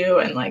statue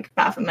and like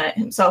Baphomet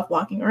himself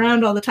walking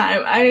around all the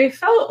time, I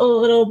felt a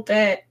little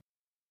bit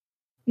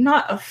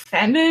not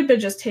offended, but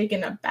just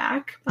taken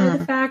aback by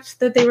the fact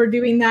that they were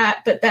doing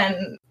that. But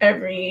then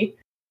every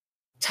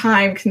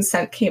time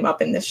consent came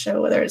up in this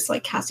show, whether it's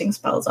like casting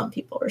spells on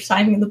people or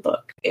signing the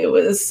book, it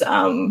was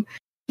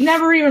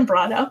never even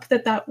brought up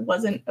that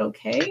wasn't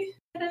okay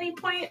at any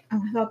point. I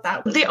thought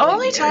that was the really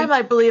only weird. time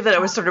I believe that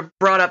it was sort of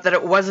brought up that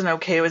it wasn't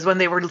okay was when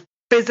they were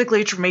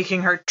physically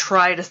making her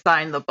try to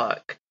sign the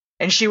book.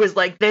 And she was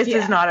like, this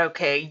is not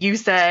okay. You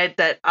said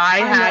that I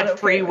had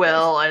free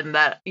will and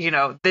that, you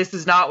know, this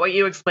is not what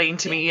you explained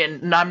to me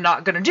and I'm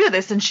not going to do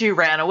this. And she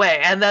ran away.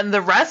 And then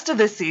the rest of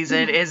the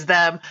season is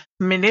them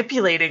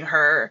manipulating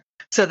her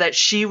so that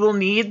she will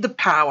need the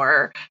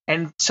power.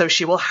 And so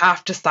she will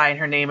have to sign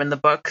her name in the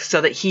book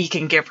so that he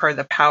can give her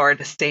the power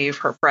to save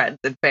her friends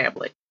and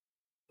family.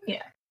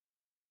 Yeah.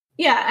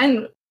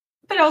 Yeah.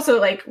 But also,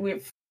 like,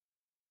 we've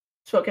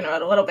spoken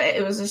about a little bit.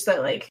 It was just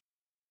that, like,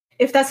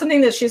 if that's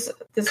something that she's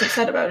this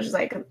upset about, she's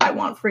like, I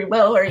want free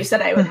will, or you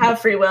said I would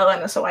have free will,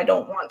 and so I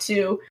don't want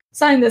to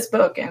sign this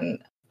book,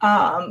 and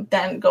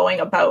then going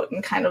about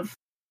and kind of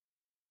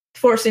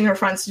forcing her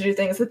friends to do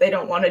things that they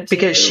don't want to do.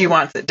 Because she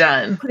wants it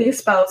done. Putting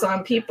spells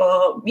on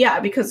people.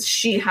 Yeah, because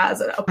she has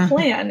a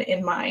plan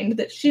in mind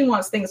that she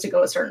wants things to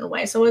go a certain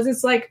way. So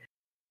it's like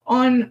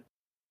on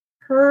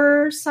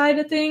her side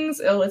of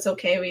things, oh, it's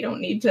okay, we don't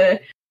need to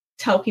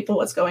tell people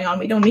what's going on.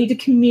 We don't need to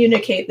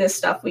communicate this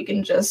stuff. We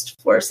can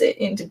just force it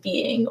into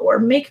being or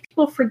make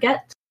people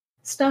forget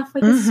stuff.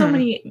 Like there's so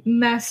many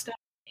messed up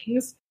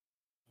things.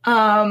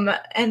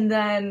 And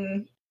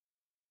then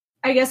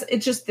I guess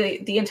it's just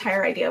the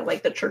entire idea of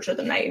like the Church of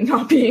the Night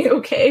not being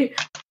okay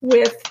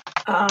with,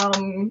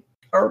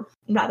 or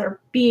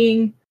rather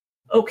being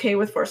okay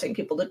with forcing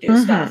people to do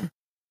stuff.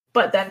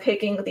 But then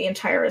taking the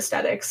entire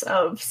aesthetics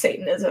of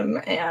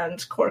Satanism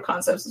and core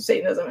concepts of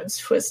Satanism and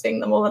twisting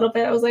them a little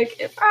bit. I was like,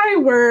 if I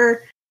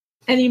were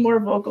any more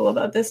vocal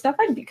about this stuff,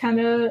 I'd be kind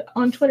of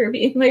on Twitter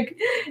being like,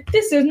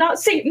 this is not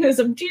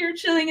Satanism, dear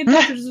Chilling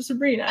Adventures of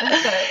Sabrina.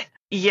 But,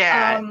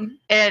 yeah.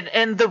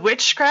 And the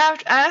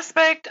witchcraft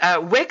aspect,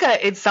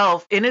 Wicca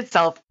itself,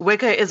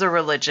 Wicca is a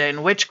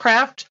religion.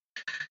 Witchcraft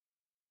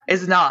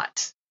is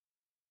not.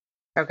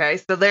 Okay,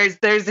 so here's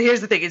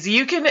the thing: is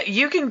you can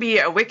be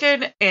a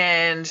Wiccan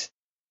and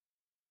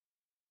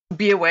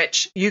be a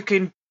witch. You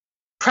can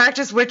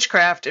practice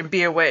witchcraft and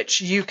be a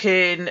witch. You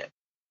can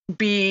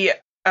be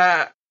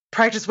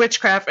practice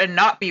witchcraft and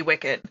not be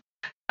Wiccan.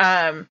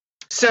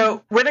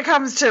 So when it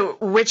comes to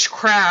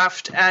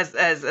witchcraft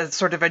as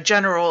sort of a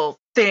general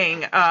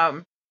thing,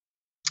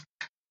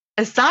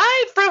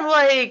 aside from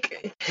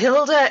like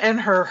Hilda and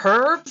her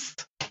herbs,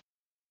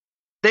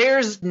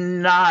 there's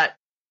not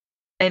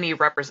any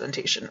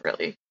representation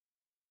really.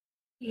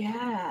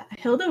 Yeah,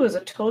 Hilda was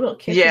a total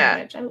kitchen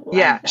witch. I love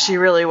that. She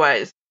really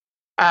was.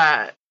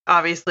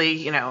 Obviously,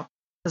 you know,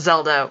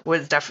 Zelda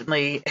was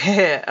definitely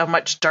a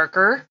much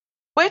darker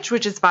witch,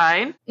 which is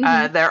fine.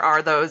 There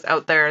are those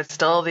out there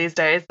still these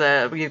days.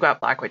 You've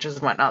got black witches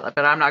and whatnot,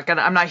 but I'm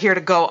not here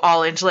to go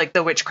all into like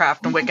the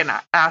witchcraft and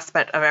Wiccan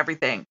aspect of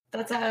everything.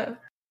 That's a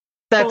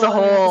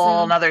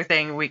whole another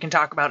thing we can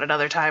talk about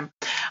another time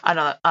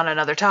on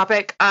another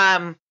topic.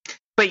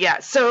 But yeah,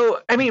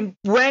 so, I mean,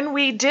 when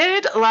we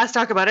did last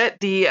talk about it,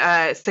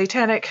 the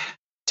Satanic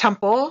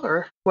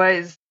Temple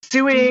was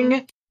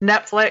suing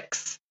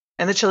Netflix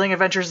and the Chilling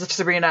Adventures of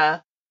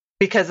Sabrina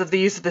because of the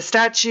use of the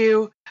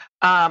statue.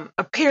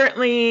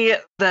 Apparently,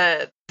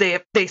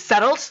 they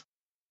settled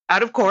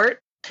out of court.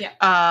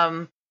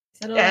 Yeah.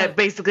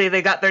 Basically,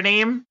 they got their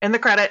name in the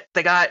credit.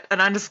 They got an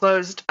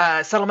undisclosed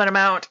settlement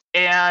amount,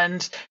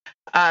 and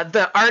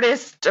the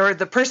artist or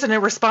the person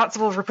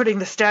responsible for putting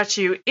the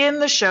statue in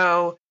the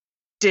show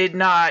did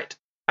not,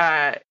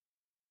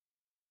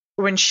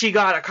 when she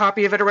got a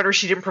copy of it or whatever,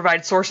 she didn't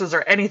provide sources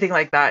or anything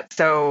like that.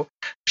 So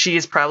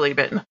she's probably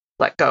been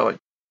let go and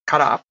cut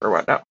off or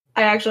whatnot.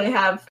 I actually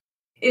have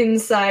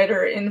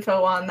insider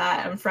info on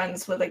that. I'm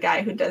friends with a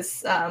guy who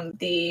does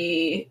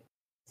the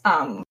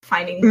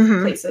finding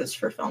places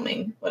for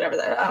filming, whatever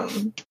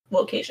the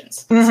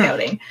locations,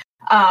 scouting.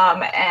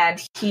 And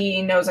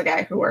he knows a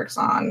guy who works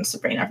on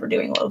Sabrina for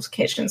doing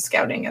location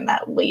scouting, and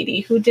that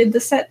lady who did the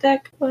set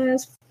deck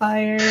was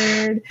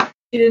fired.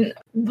 She didn't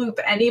loop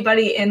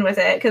anybody in with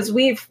it, because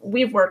we've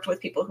worked with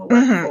people who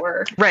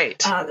work for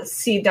the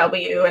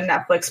CW and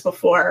Netflix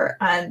before,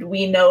 and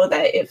we know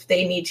that if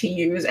they need to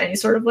use any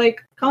sort of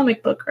like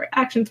comic book or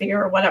action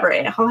figure or whatever,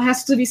 it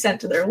has to be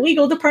sent to their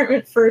legal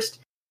department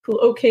first, who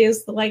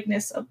okays the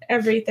likeness of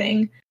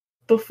everything.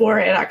 before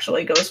it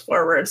actually goes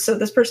forward. So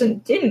this person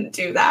didn't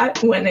do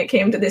that when it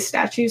came to this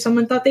statue.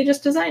 Someone thought they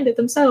just designed it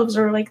themselves,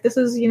 or like, this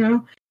is,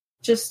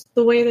 just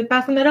the way that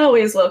Baphomet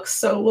always looks,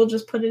 so we'll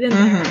just put it in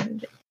there.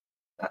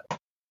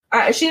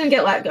 She didn't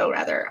get let go,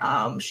 rather.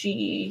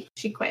 She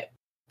quit.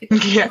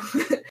 Yeah.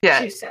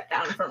 She stepped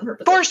down from her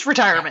position. Forced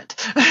retirement.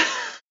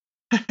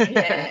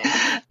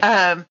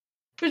 Yeah.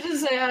 Which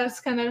is,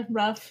 it's kind of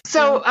rough.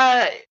 So,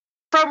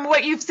 from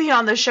what you've seen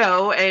on the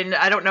show, and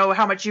I don't know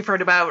how much you've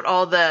heard about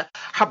all the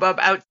hubbub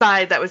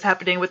outside that was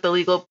happening with the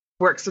legal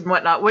works and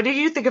whatnot, what do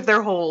you think of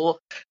their whole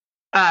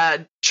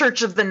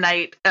Church of the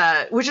Night,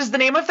 which is the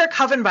name of their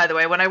coven, by the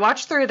way? When I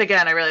watched through it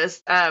again, I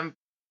realized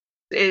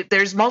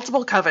there's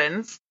multiple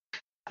covens.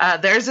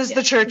 Theirs is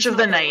the Church of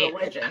the Night,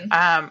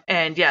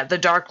 and the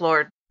Dark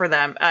Lord for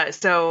them.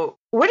 So,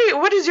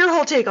 what is your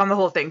whole take on the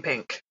whole thing,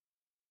 Pink?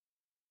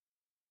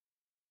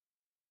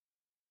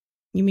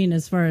 You mean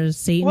as far as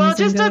Satanism Well,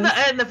 just goes?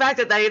 and the fact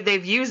that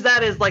they've used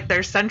that as like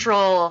their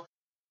central,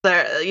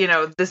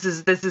 this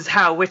is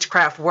how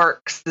witchcraft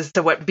works. This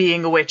is what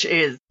being a witch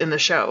is in the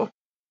show.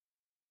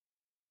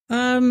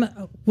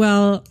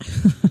 Well,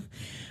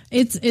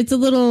 it's a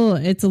little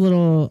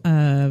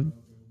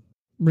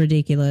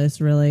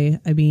ridiculous, really.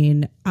 I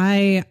mean,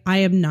 I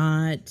am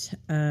not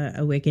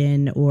a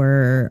Wiccan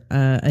or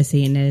a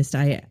Satanist.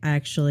 I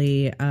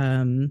actually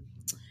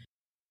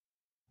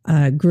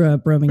grew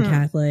up Roman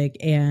Catholic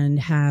and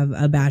have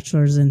a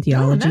bachelor's in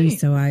theology. Oh, nice.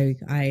 So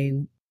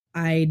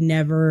I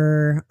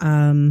never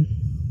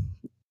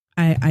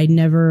I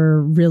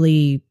never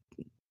really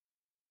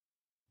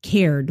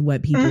cared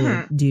what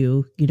people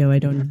do. I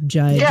don't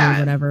judge or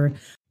whatever.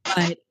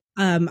 But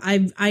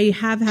I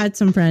have had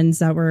some friends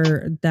that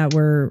were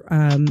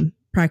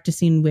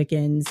practicing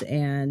Wiccans,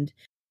 and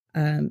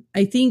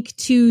I think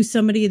to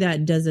somebody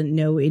that doesn't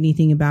know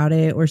anything about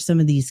it, or some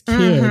of these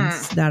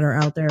kids that are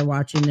out there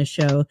watching the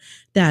show,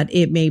 that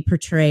it may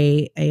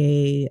portray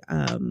a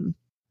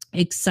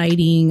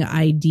exciting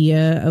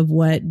idea of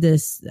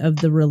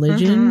the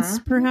religions,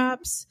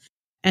 perhaps,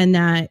 and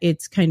that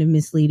it's kind of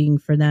misleading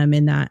for them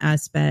in that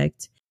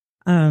aspect.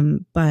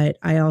 But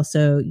I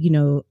also,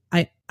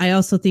 I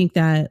also think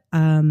that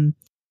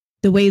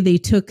the way they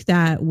took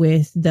that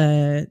with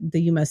the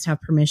you must have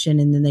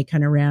permission, and then they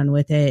kind of ran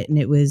with it, and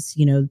it was,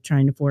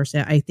 trying to force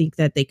it. I think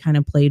that they kind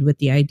of played with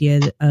the idea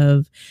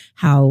of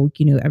how,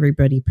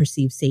 everybody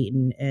perceives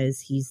Satan as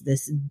he's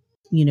this,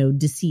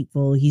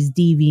 deceitful, he's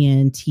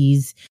deviant,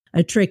 he's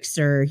a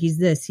trickster, he's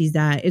this, he's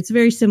that. It's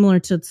very similar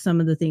to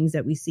some of the things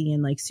that we see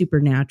in like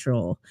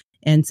Supernatural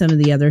and some of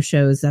the other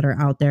shows that are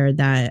out there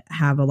that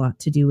have a lot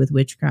to do with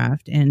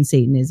witchcraft and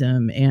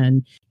Satanism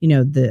and,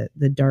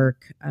 the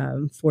dark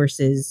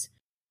forces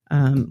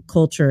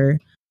culture.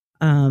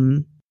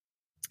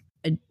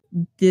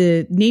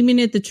 The naming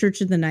it the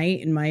Church of the Night,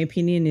 in my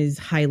opinion, is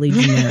highly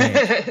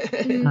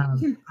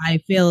generic. I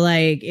feel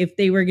like if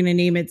they were going to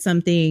name it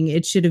something,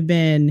 it should have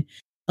been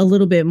a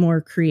little bit more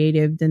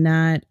creative than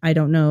that. I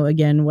don't know,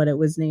 again, what it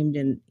was named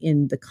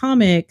in the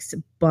comics,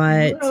 but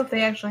I don't know if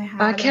they actually have.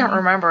 I can't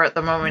remember at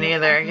the moment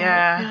either.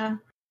 Yeah.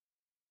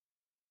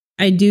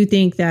 I do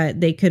think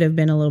that they could have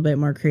been a little bit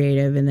more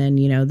creative. And then,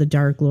 the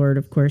Dark Lord,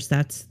 of course,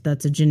 that's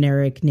a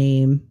generic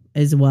name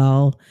as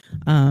well.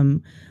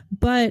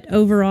 But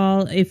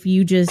overall, if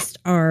you just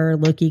are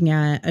looking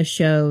at a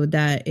show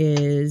that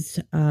is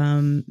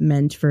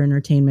meant for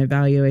entertainment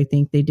value, I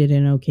think they did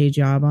an okay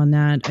job on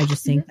that. I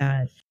just think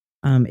that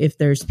if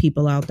there's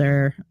people out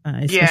there,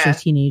 especially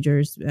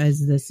teenagers,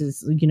 as this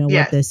is,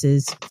 what this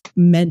is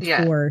meant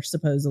for,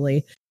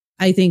 supposedly,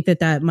 I think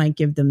that might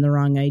give them the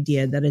wrong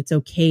idea that it's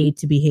okay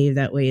to behave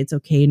that way. It's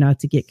okay not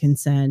to get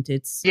consent.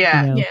 It's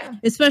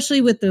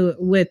especially with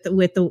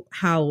the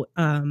how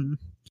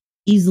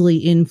easily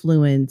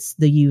influenced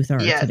the youth are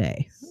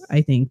today.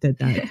 I think that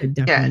could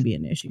definitely be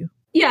an issue.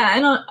 Yeah,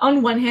 and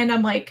on one hand,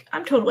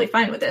 I'm totally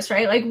fine with this,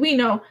 right? Like, we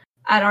know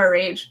at our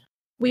age,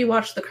 we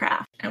watched The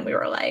Craft, and we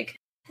were like,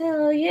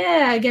 hell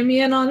yeah, get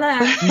me in on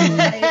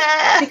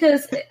that.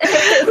 Because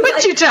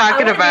what you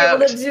talking about? I would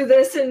be able to do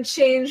this and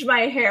change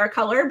my hair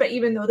color, but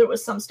even though there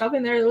was some stuff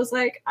in there that was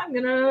like, I'm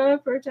gonna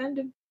pretend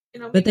to,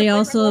 but they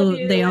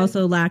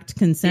also lacked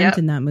consent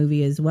in that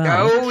movie as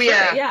well. Oh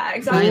yeah, yeah,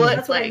 exactly.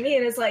 That's what I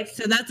mean. It's like,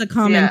 so that's a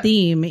common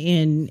theme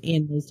in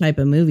these type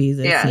of movies.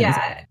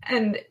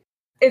 And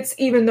it's,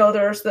 even though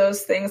there's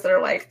those things that are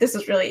like, this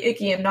is really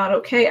icky and not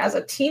okay. As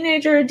a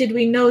teenager, did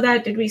we know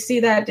that? Did we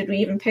see that? Did we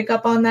even pick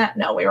up on that?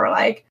 No, we were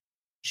like,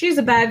 she's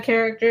a bad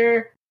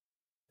character.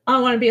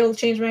 I want to be able to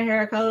change my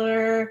hair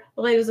color.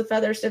 Light as a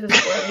feather, stiff as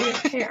a board. We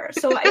didn't care.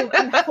 So I'm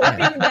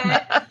hoping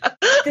that.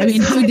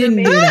 Who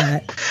didn't do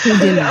that? Who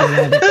didn't do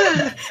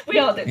that? We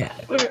all did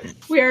that.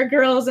 We are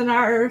girls in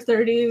our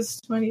 30s,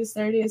 20s,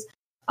 30s.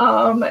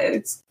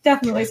 It's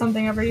definitely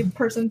something every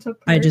person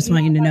took part I just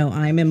want you to know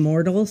I'm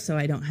immortal, so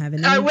I don't have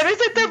any. What is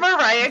it that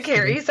Mariah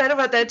Carey said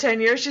about that 10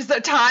 years? She's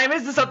that time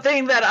is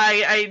something that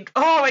I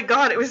oh my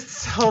god, it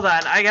was, hold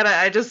on,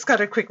 I just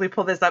gotta quickly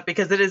pull this up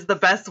because it is the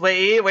best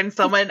way when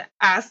someone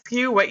asks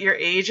you what your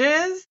age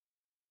is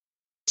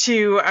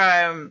to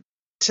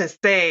to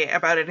say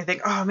about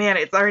anything. Oh man,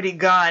 it's already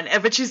gone.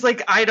 But she's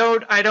like, I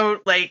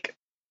don't like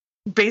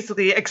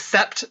basically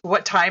accept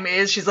what time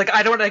is. She's like,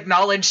 I don't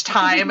acknowledge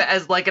time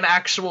as like an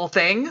actual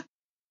thing.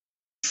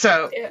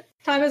 So yeah.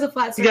 Time is a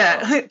flat circle.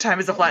 Yeah,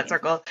 time is a flat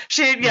circle.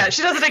 She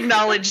doesn't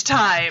acknowledge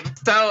time.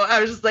 So I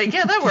was just like,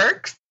 yeah, that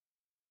works.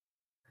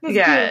 That's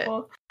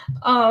beautiful.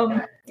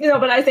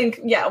 But I think,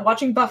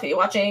 watching Buffy,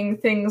 watching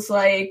things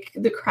like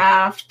The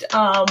Craft,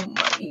 all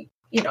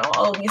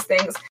these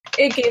things,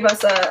 it gave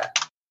us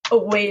a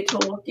way to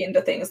look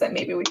into things that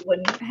maybe we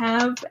wouldn't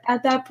have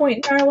at that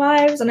point in our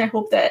lives. And I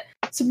hope that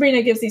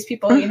Sabrina gives these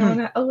people,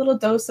 a little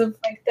dose of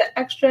like the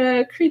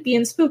extra creepy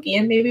and spooky,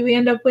 and maybe we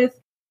end up with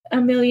a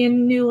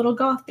million new little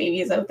goth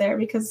babies out there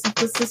because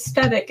this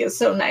aesthetic is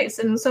so nice.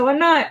 And so I'm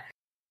not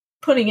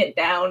putting it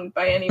down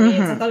by any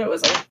means. I thought it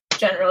was a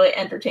generally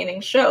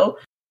entertaining show.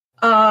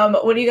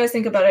 What do you guys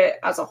think about it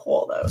as a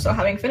whole, though? So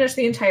having finished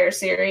the entire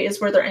series,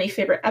 were there any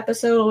favorite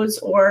episodes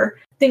or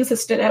things that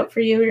stood out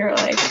for you? You're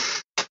like,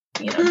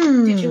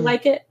 did you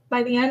like it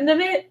by the end of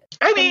it?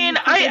 I mean,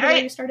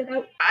 you started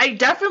out? I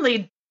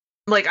definitely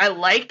I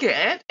like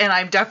it, and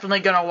I'm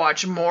definitely going to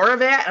watch more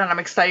of it, and I'm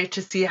excited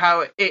to see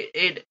how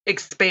it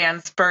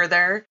expands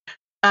further.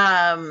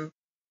 Now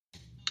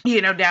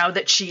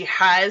that she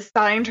has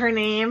signed her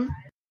name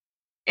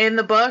in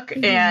the book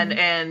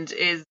and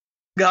is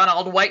gone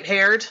all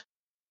white-haired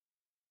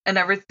and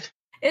everything.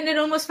 And it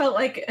almost felt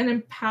like an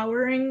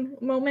empowering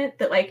moment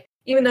that, like,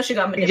 even though she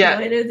got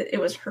manipulated, it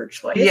was her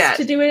choice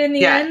to do it in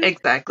the end. Yeah,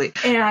 exactly.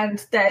 And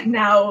that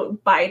now,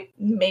 by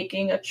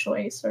making a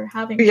choice or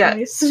having a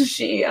choice,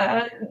 she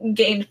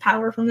gained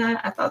power from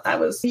that. I thought that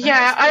was...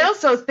 Yeah, I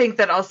also think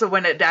that also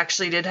when it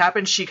actually did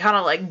happen, she kind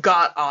of, like,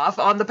 got off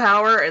on the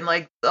power and,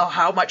 like,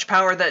 how much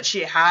power that she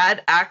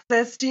had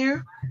access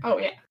to. Oh,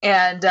 yeah.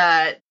 And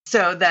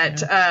so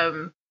that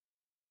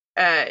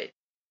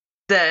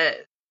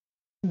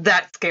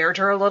that scared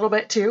her a little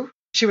bit, too.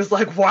 She was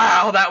like,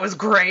 wow, that was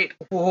great.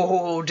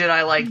 Whoa, did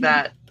I like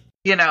that?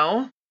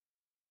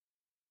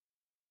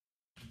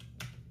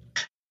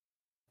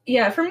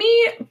 Yeah, for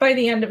me, by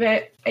the end of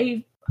it,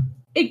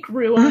 it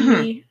grew on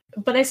me,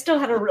 but I still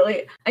had I'm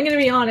going to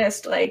be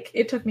honest, like,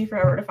 it took me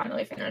forever to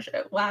finally finish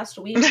it last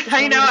week.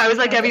 I know, I was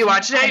like, have you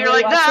watched it? You're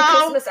like,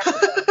 no.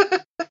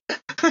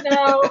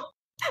 No.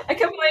 I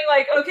kept going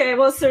like, okay,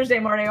 well, it's Thursday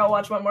morning, I'll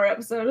watch one more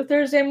episode.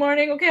 Thursday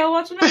morning, okay, I'll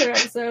watch another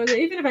episode.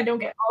 Even if I don't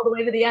get all the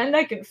way to the end,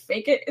 I can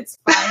fake it. It's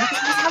fine. I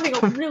was having a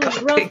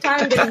really rough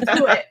time getting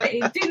through it.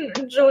 I didn't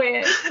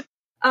enjoy it.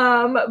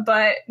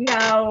 But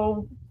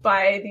now,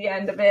 by the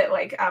end of it,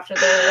 like, after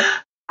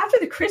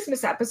the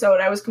Christmas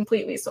episode, I was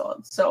completely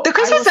sold. So the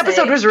Christmas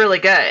episode was really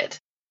good.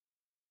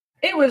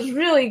 It was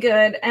really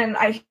good, and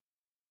I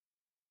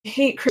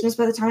hate Christmas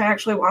by the time I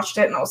actually watched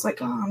it, and I was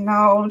like, oh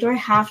no, do I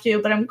have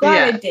to? But I'm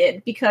glad I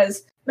did,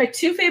 because my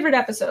two favorite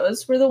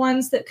episodes were the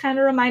ones that kind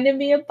of reminded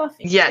me of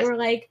Buffy. Yes. They were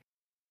like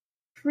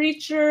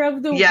Creature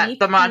of the Week. Yeah,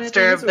 the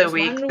Monster of the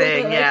Week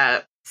thing,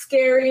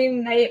 scary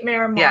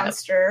nightmare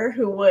monster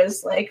who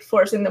was like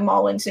forcing them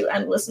all into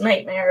endless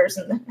nightmares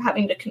and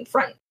having to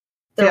confront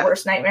their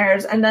worst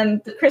nightmares. And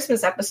then the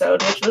Christmas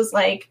episode, which was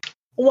like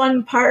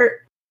one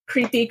part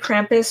creepy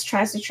Krampus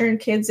tries to turn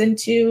kids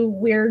into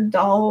weird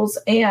dolls,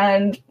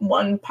 and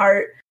one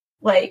part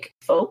like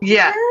folklore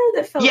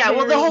that felt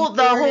well,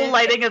 the whole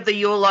lighting of the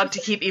Yule log to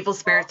keep evil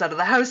spirits out of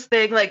the house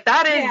thing, like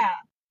that is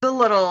a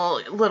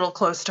little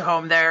close to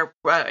home there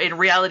in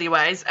reality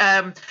wise.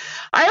 I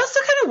also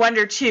kind of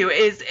wonder too,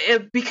 is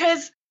it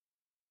because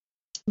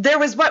there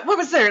was what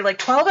was there, like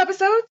 12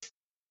 episodes,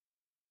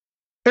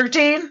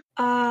 13?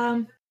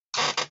 There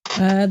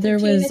 13,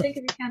 was, I think,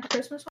 if you count the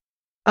Christmas one.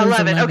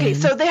 11. Okay,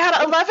 so they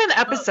had 11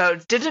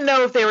 episodes. Didn't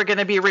know if they were going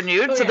to be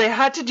renewed, so they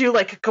had to do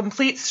like a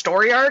complete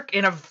story arc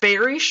in a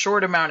very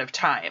short amount of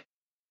time.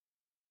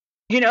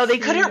 They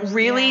couldn't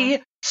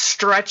really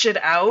stretch it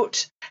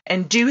out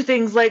and do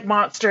things like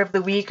Monster of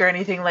the Week or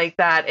anything like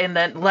that, and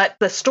then let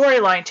the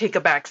storyline take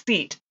a back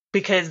seat,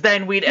 because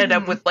then we'd end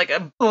up with like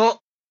a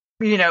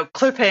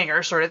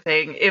cliffhanger sort of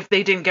thing if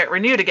they didn't get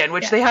renewed again,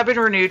 which they have been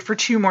renewed for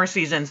 2 more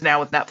seasons now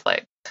with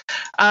Netflix.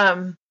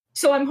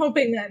 So I'm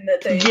hoping then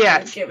that they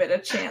give it a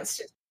chance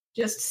to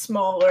just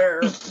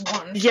smaller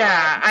one.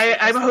 Yeah,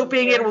 I'm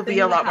hoping it will be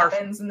a lot more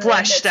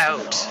fleshed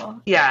out.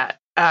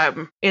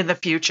 In the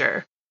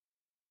future.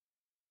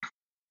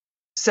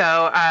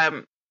 So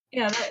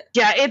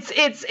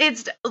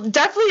it's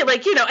definitely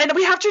like, and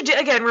we have to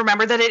again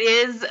remember that it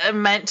is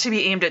meant to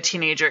be aimed at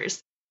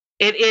teenagers.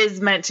 It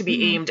is meant to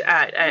be aimed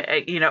at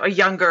a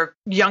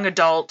young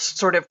adult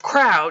sort of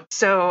crowd.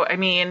 So I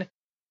mean,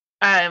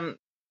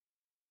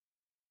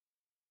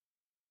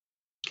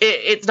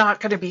 it's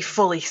not going to be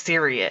fully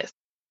serious.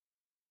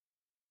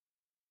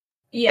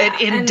 Yeah.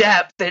 And in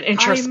depth and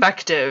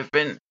introspective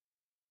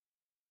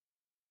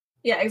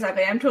Yeah,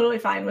 exactly. I'm totally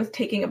fine with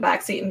taking a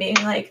backseat and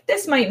being like,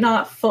 this might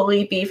not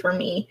fully be for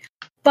me,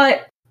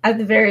 but at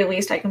the very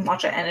least I can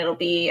watch it and it'll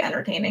be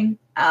entertaining.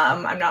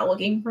 I'm not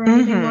looking for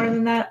anything more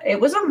than that. It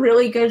was a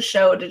really good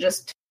show to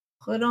just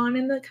put on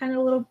in the kind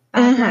of little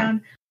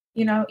background.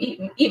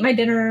 eat my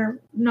dinner,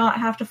 not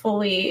have to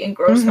fully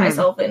engross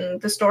myself in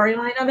the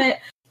storyline of it.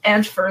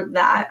 And for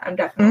that, I'm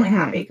definitely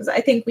happy, because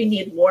I think we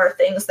need more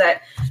things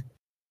that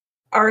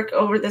arc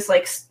over this,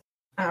 like,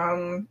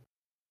 the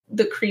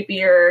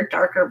creepier,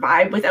 darker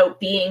vibe without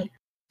being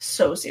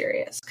so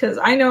serious. Because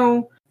I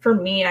know for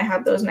me, I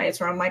have those nights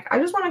where I'm like, I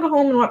just want to go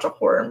home and watch a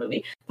horror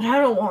movie, but I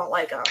don't want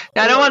like a.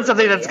 I don't want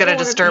something that's going to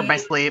disturb my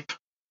sleep.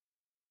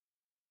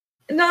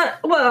 I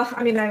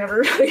never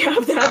really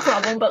have that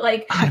problem, but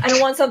like, I don't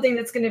want something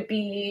that's going to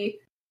be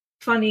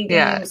funny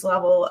games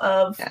level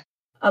of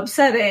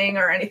upsetting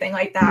or anything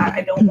like that.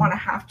 I don't want to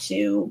have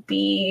to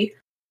be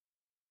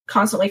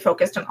constantly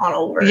focused on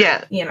over,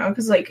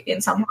 because like in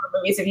some horror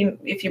movies,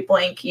 if you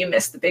blink, you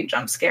miss the big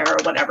jump scare or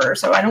whatever.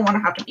 So I don't want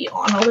to have to be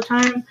on all the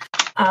time.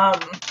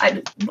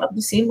 I'd love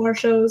to see more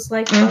shows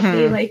like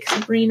Buffy, like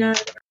Sabrina,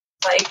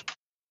 like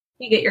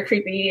you get your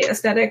creepy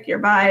aesthetic, your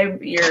vibe,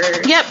 your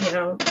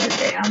your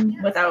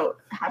jam without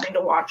having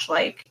to watch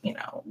like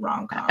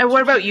rom-coms. And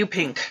what about you,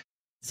 Pink?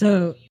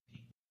 So,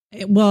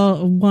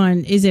 well,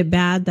 one, is it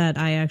bad that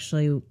I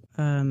actually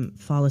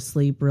fall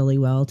asleep really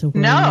well to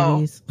horror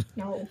movies?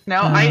 No,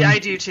 I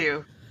do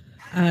too.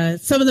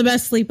 Some of the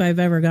best sleep I've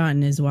ever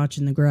gotten is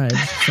watching The Grudge.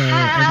 So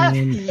I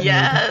mean,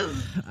 yes,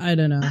 I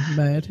don't know,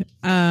 but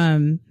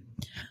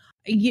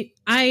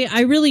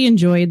I really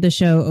enjoyed the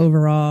show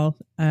overall.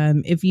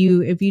 If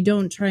you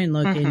don't try and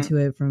look into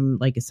it from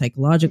like a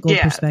psychological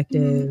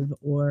perspective,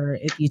 or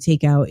if you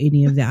take out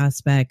any of the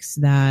aspects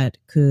that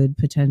could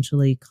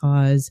potentially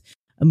cause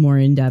a more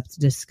in-depth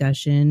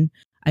discussion,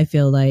 I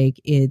feel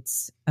like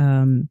it's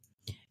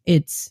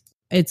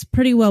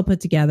pretty well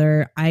put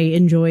together. I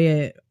enjoy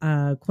it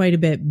quite a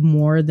bit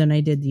more than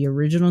I did the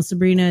original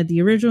Sabrina.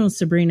 The original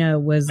Sabrina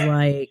was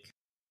like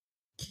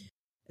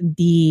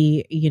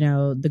the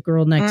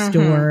girl next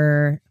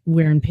door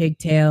wearing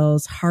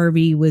pigtails.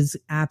 Harvey was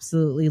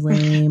absolutely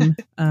lame.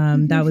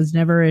 That was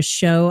never a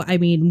show. I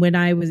mean, when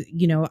I was,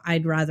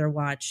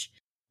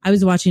 I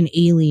was watching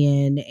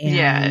Alien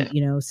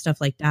and,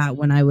 stuff like that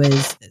when I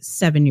was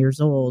 7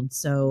 years old.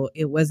 So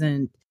it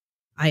wasn't,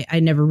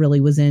 I never really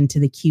was into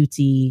the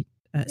cutesy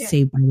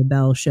Saved by the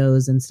Bell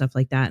shows and stuff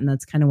like that. And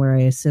that's kind of where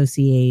I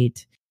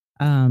associate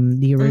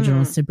the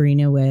original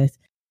Sabrina with.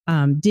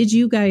 Did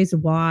you guys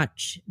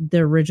watch the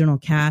original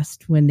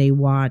cast when they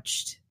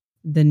watched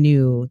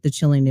the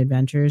Chilling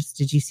Adventures?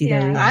 Did you see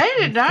that? I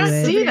did not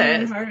see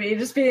that. Harvey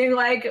just being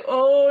like,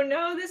 "Oh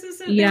no, this is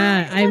so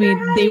yeah." bad. I mean,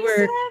 they were.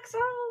 Sex.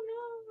 Oh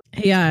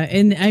no. Yeah,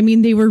 and I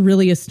mean, they were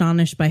really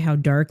astonished by how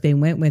dark they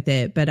went with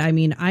it. But I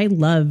mean, I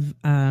love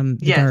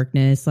the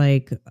darkness.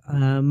 Like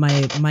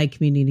my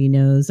community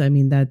knows. I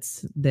mean,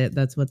 that's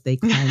what they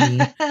call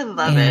me. I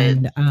love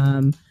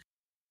it.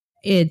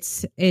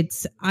 It's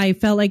I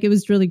felt like it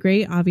was really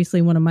great.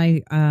 Obviously, one of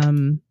my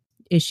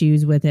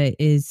issues with it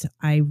is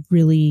I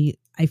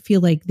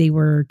feel like they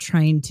were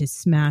trying to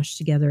smash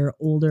together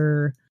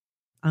older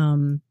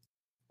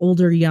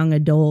young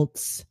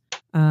adults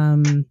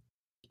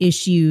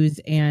issues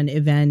and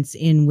events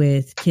in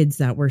with kids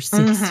that were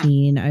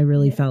 16. I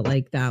really felt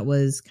like that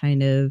was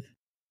kind of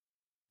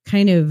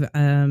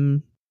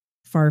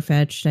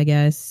far-fetched, I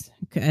guess,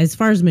 as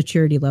far as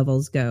maturity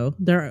levels go.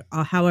 There,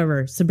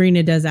 however,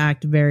 Sabrina does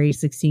act very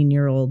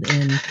 16-year-old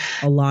in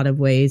a lot of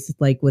ways,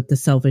 like with the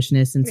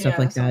selfishness and stuff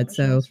like that.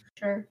 So,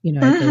 sure. I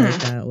feel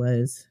like that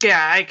was.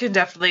 Yeah, I can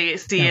definitely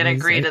see and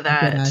agree to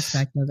that. Good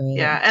aspect of it.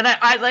 Yeah, and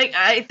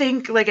I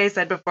think, like I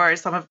said before,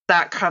 some of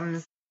that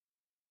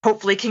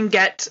hopefully can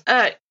get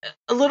a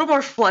little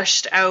more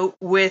fleshed out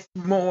with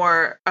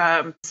more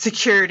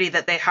security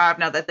that they have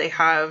now that they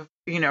have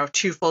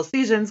 2 full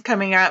seasons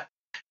coming up.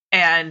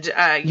 And,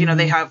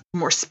 they have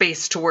more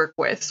space to work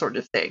with, sort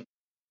of thing.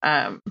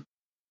 I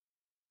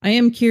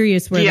am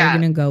curious where they're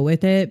going to go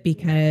with it,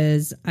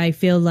 because I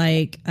feel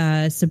like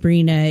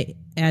Sabrina,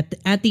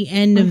 at the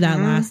end of that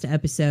last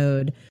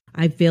episode,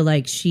 I feel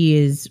like she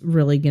is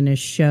really going to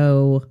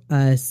show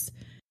us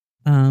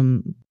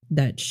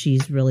that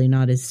she's really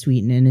not as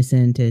sweet and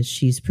innocent as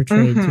she's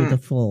portrayed through the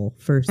full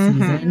first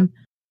season.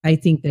 I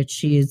think that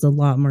she is a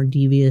lot more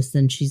devious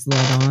than she's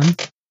let on.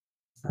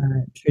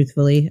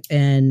 Truthfully,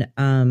 and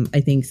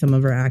I think some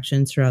of her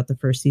actions throughout the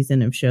first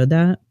season have showed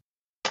that.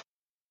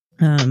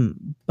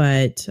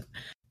 But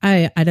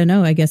I don't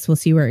know. I guess we'll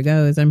see where it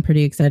goes. I'm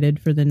pretty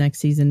excited for the next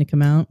season to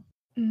come out.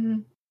 I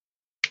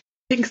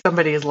think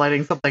somebody is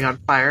lighting something on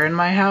fire in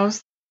my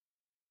house.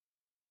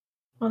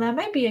 Well, that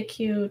might be a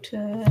cue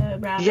to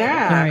wrap.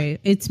 Yeah, sorry,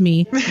 it's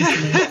me.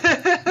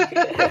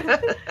 I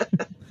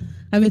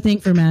have a thing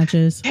for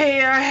matches.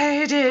 Hey,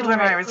 I did when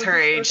I was her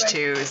age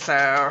too.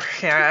 So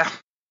yeah.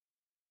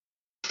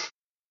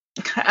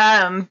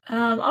 All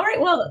right.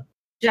 Well,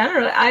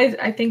 generally,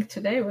 I think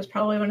today was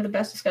probably one of the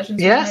best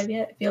discussions we've had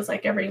yet. It feels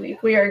like every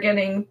week we are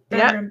getting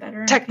better and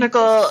better.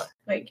 Technical,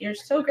 like you're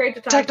so great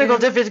to talk. Technical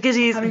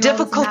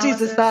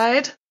difficulties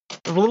aside.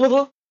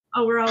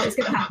 Oh, we're always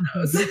gonna have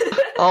those. But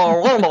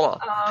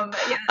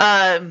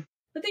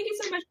thank you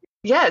so much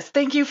Yes,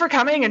 thank you for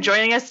coming and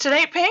joining us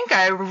tonight, Pink.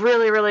 I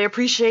really, really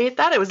appreciate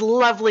that. It was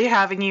lovely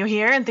having you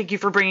here, and thank you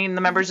for bringing the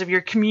members of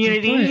your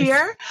community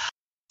here.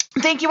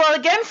 Thank you all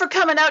again for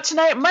coming out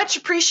tonight. Much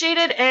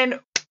appreciated, and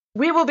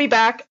we will be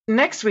back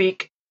next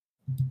week.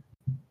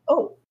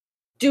 Oh,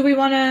 do we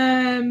want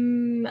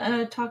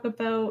to talk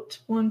about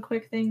one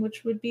quick thing,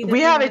 which would be that we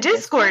have a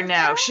Discord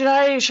now. Should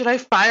I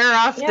fire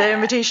off the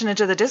invitation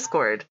into the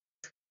Discord?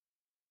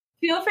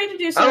 Feel free to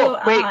do so. Oh,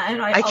 wait,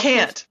 and I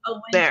can't.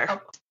 There.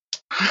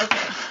 Okay.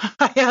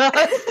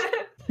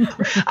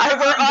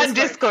 We're on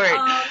Discord.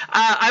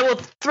 I will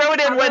throw it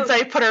in once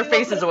I put our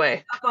faces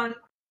away.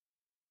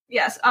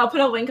 Yes, I'll put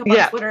a link up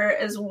on Twitter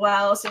as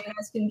well, so you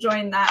guys can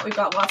join that. We've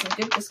got lots of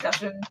good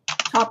discussion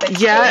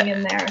topics going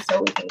in there, so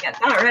we can get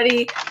that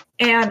ready,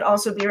 and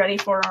also be ready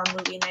for our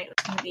movie night, which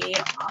is going to be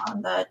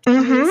on the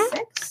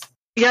 26th.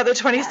 Yeah, the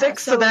 26th,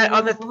 so that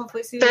on the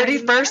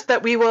 31st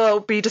that we will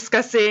be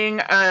discussing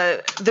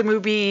the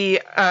movie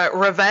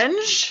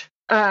Revenge.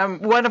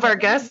 One of our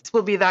guests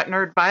will be that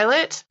nerd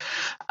Violet.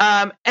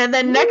 And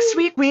then next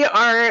week we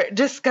are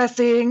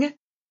discussing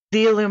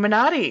the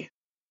Illuminati.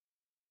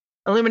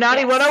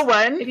 Illuminati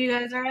 101. If you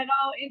guys are at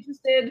all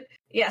interested,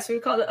 yes, we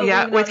call it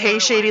Illuminati with Hey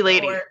Shady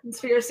Lady. Or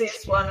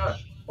Conspiracies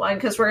 101,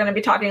 because we're going to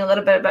be talking a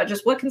little bit about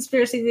just what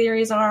conspiracy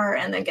theories are,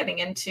 and then getting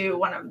into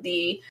one of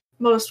the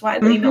most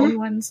widely known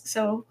ones.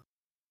 So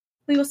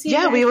we will see you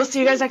guys. We will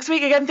see you guys next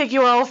week. Again, thank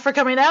you all for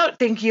coming out.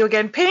 Thank you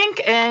again,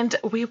 Pink, and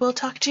we will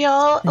talk to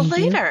y'all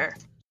later.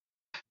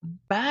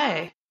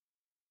 Bye.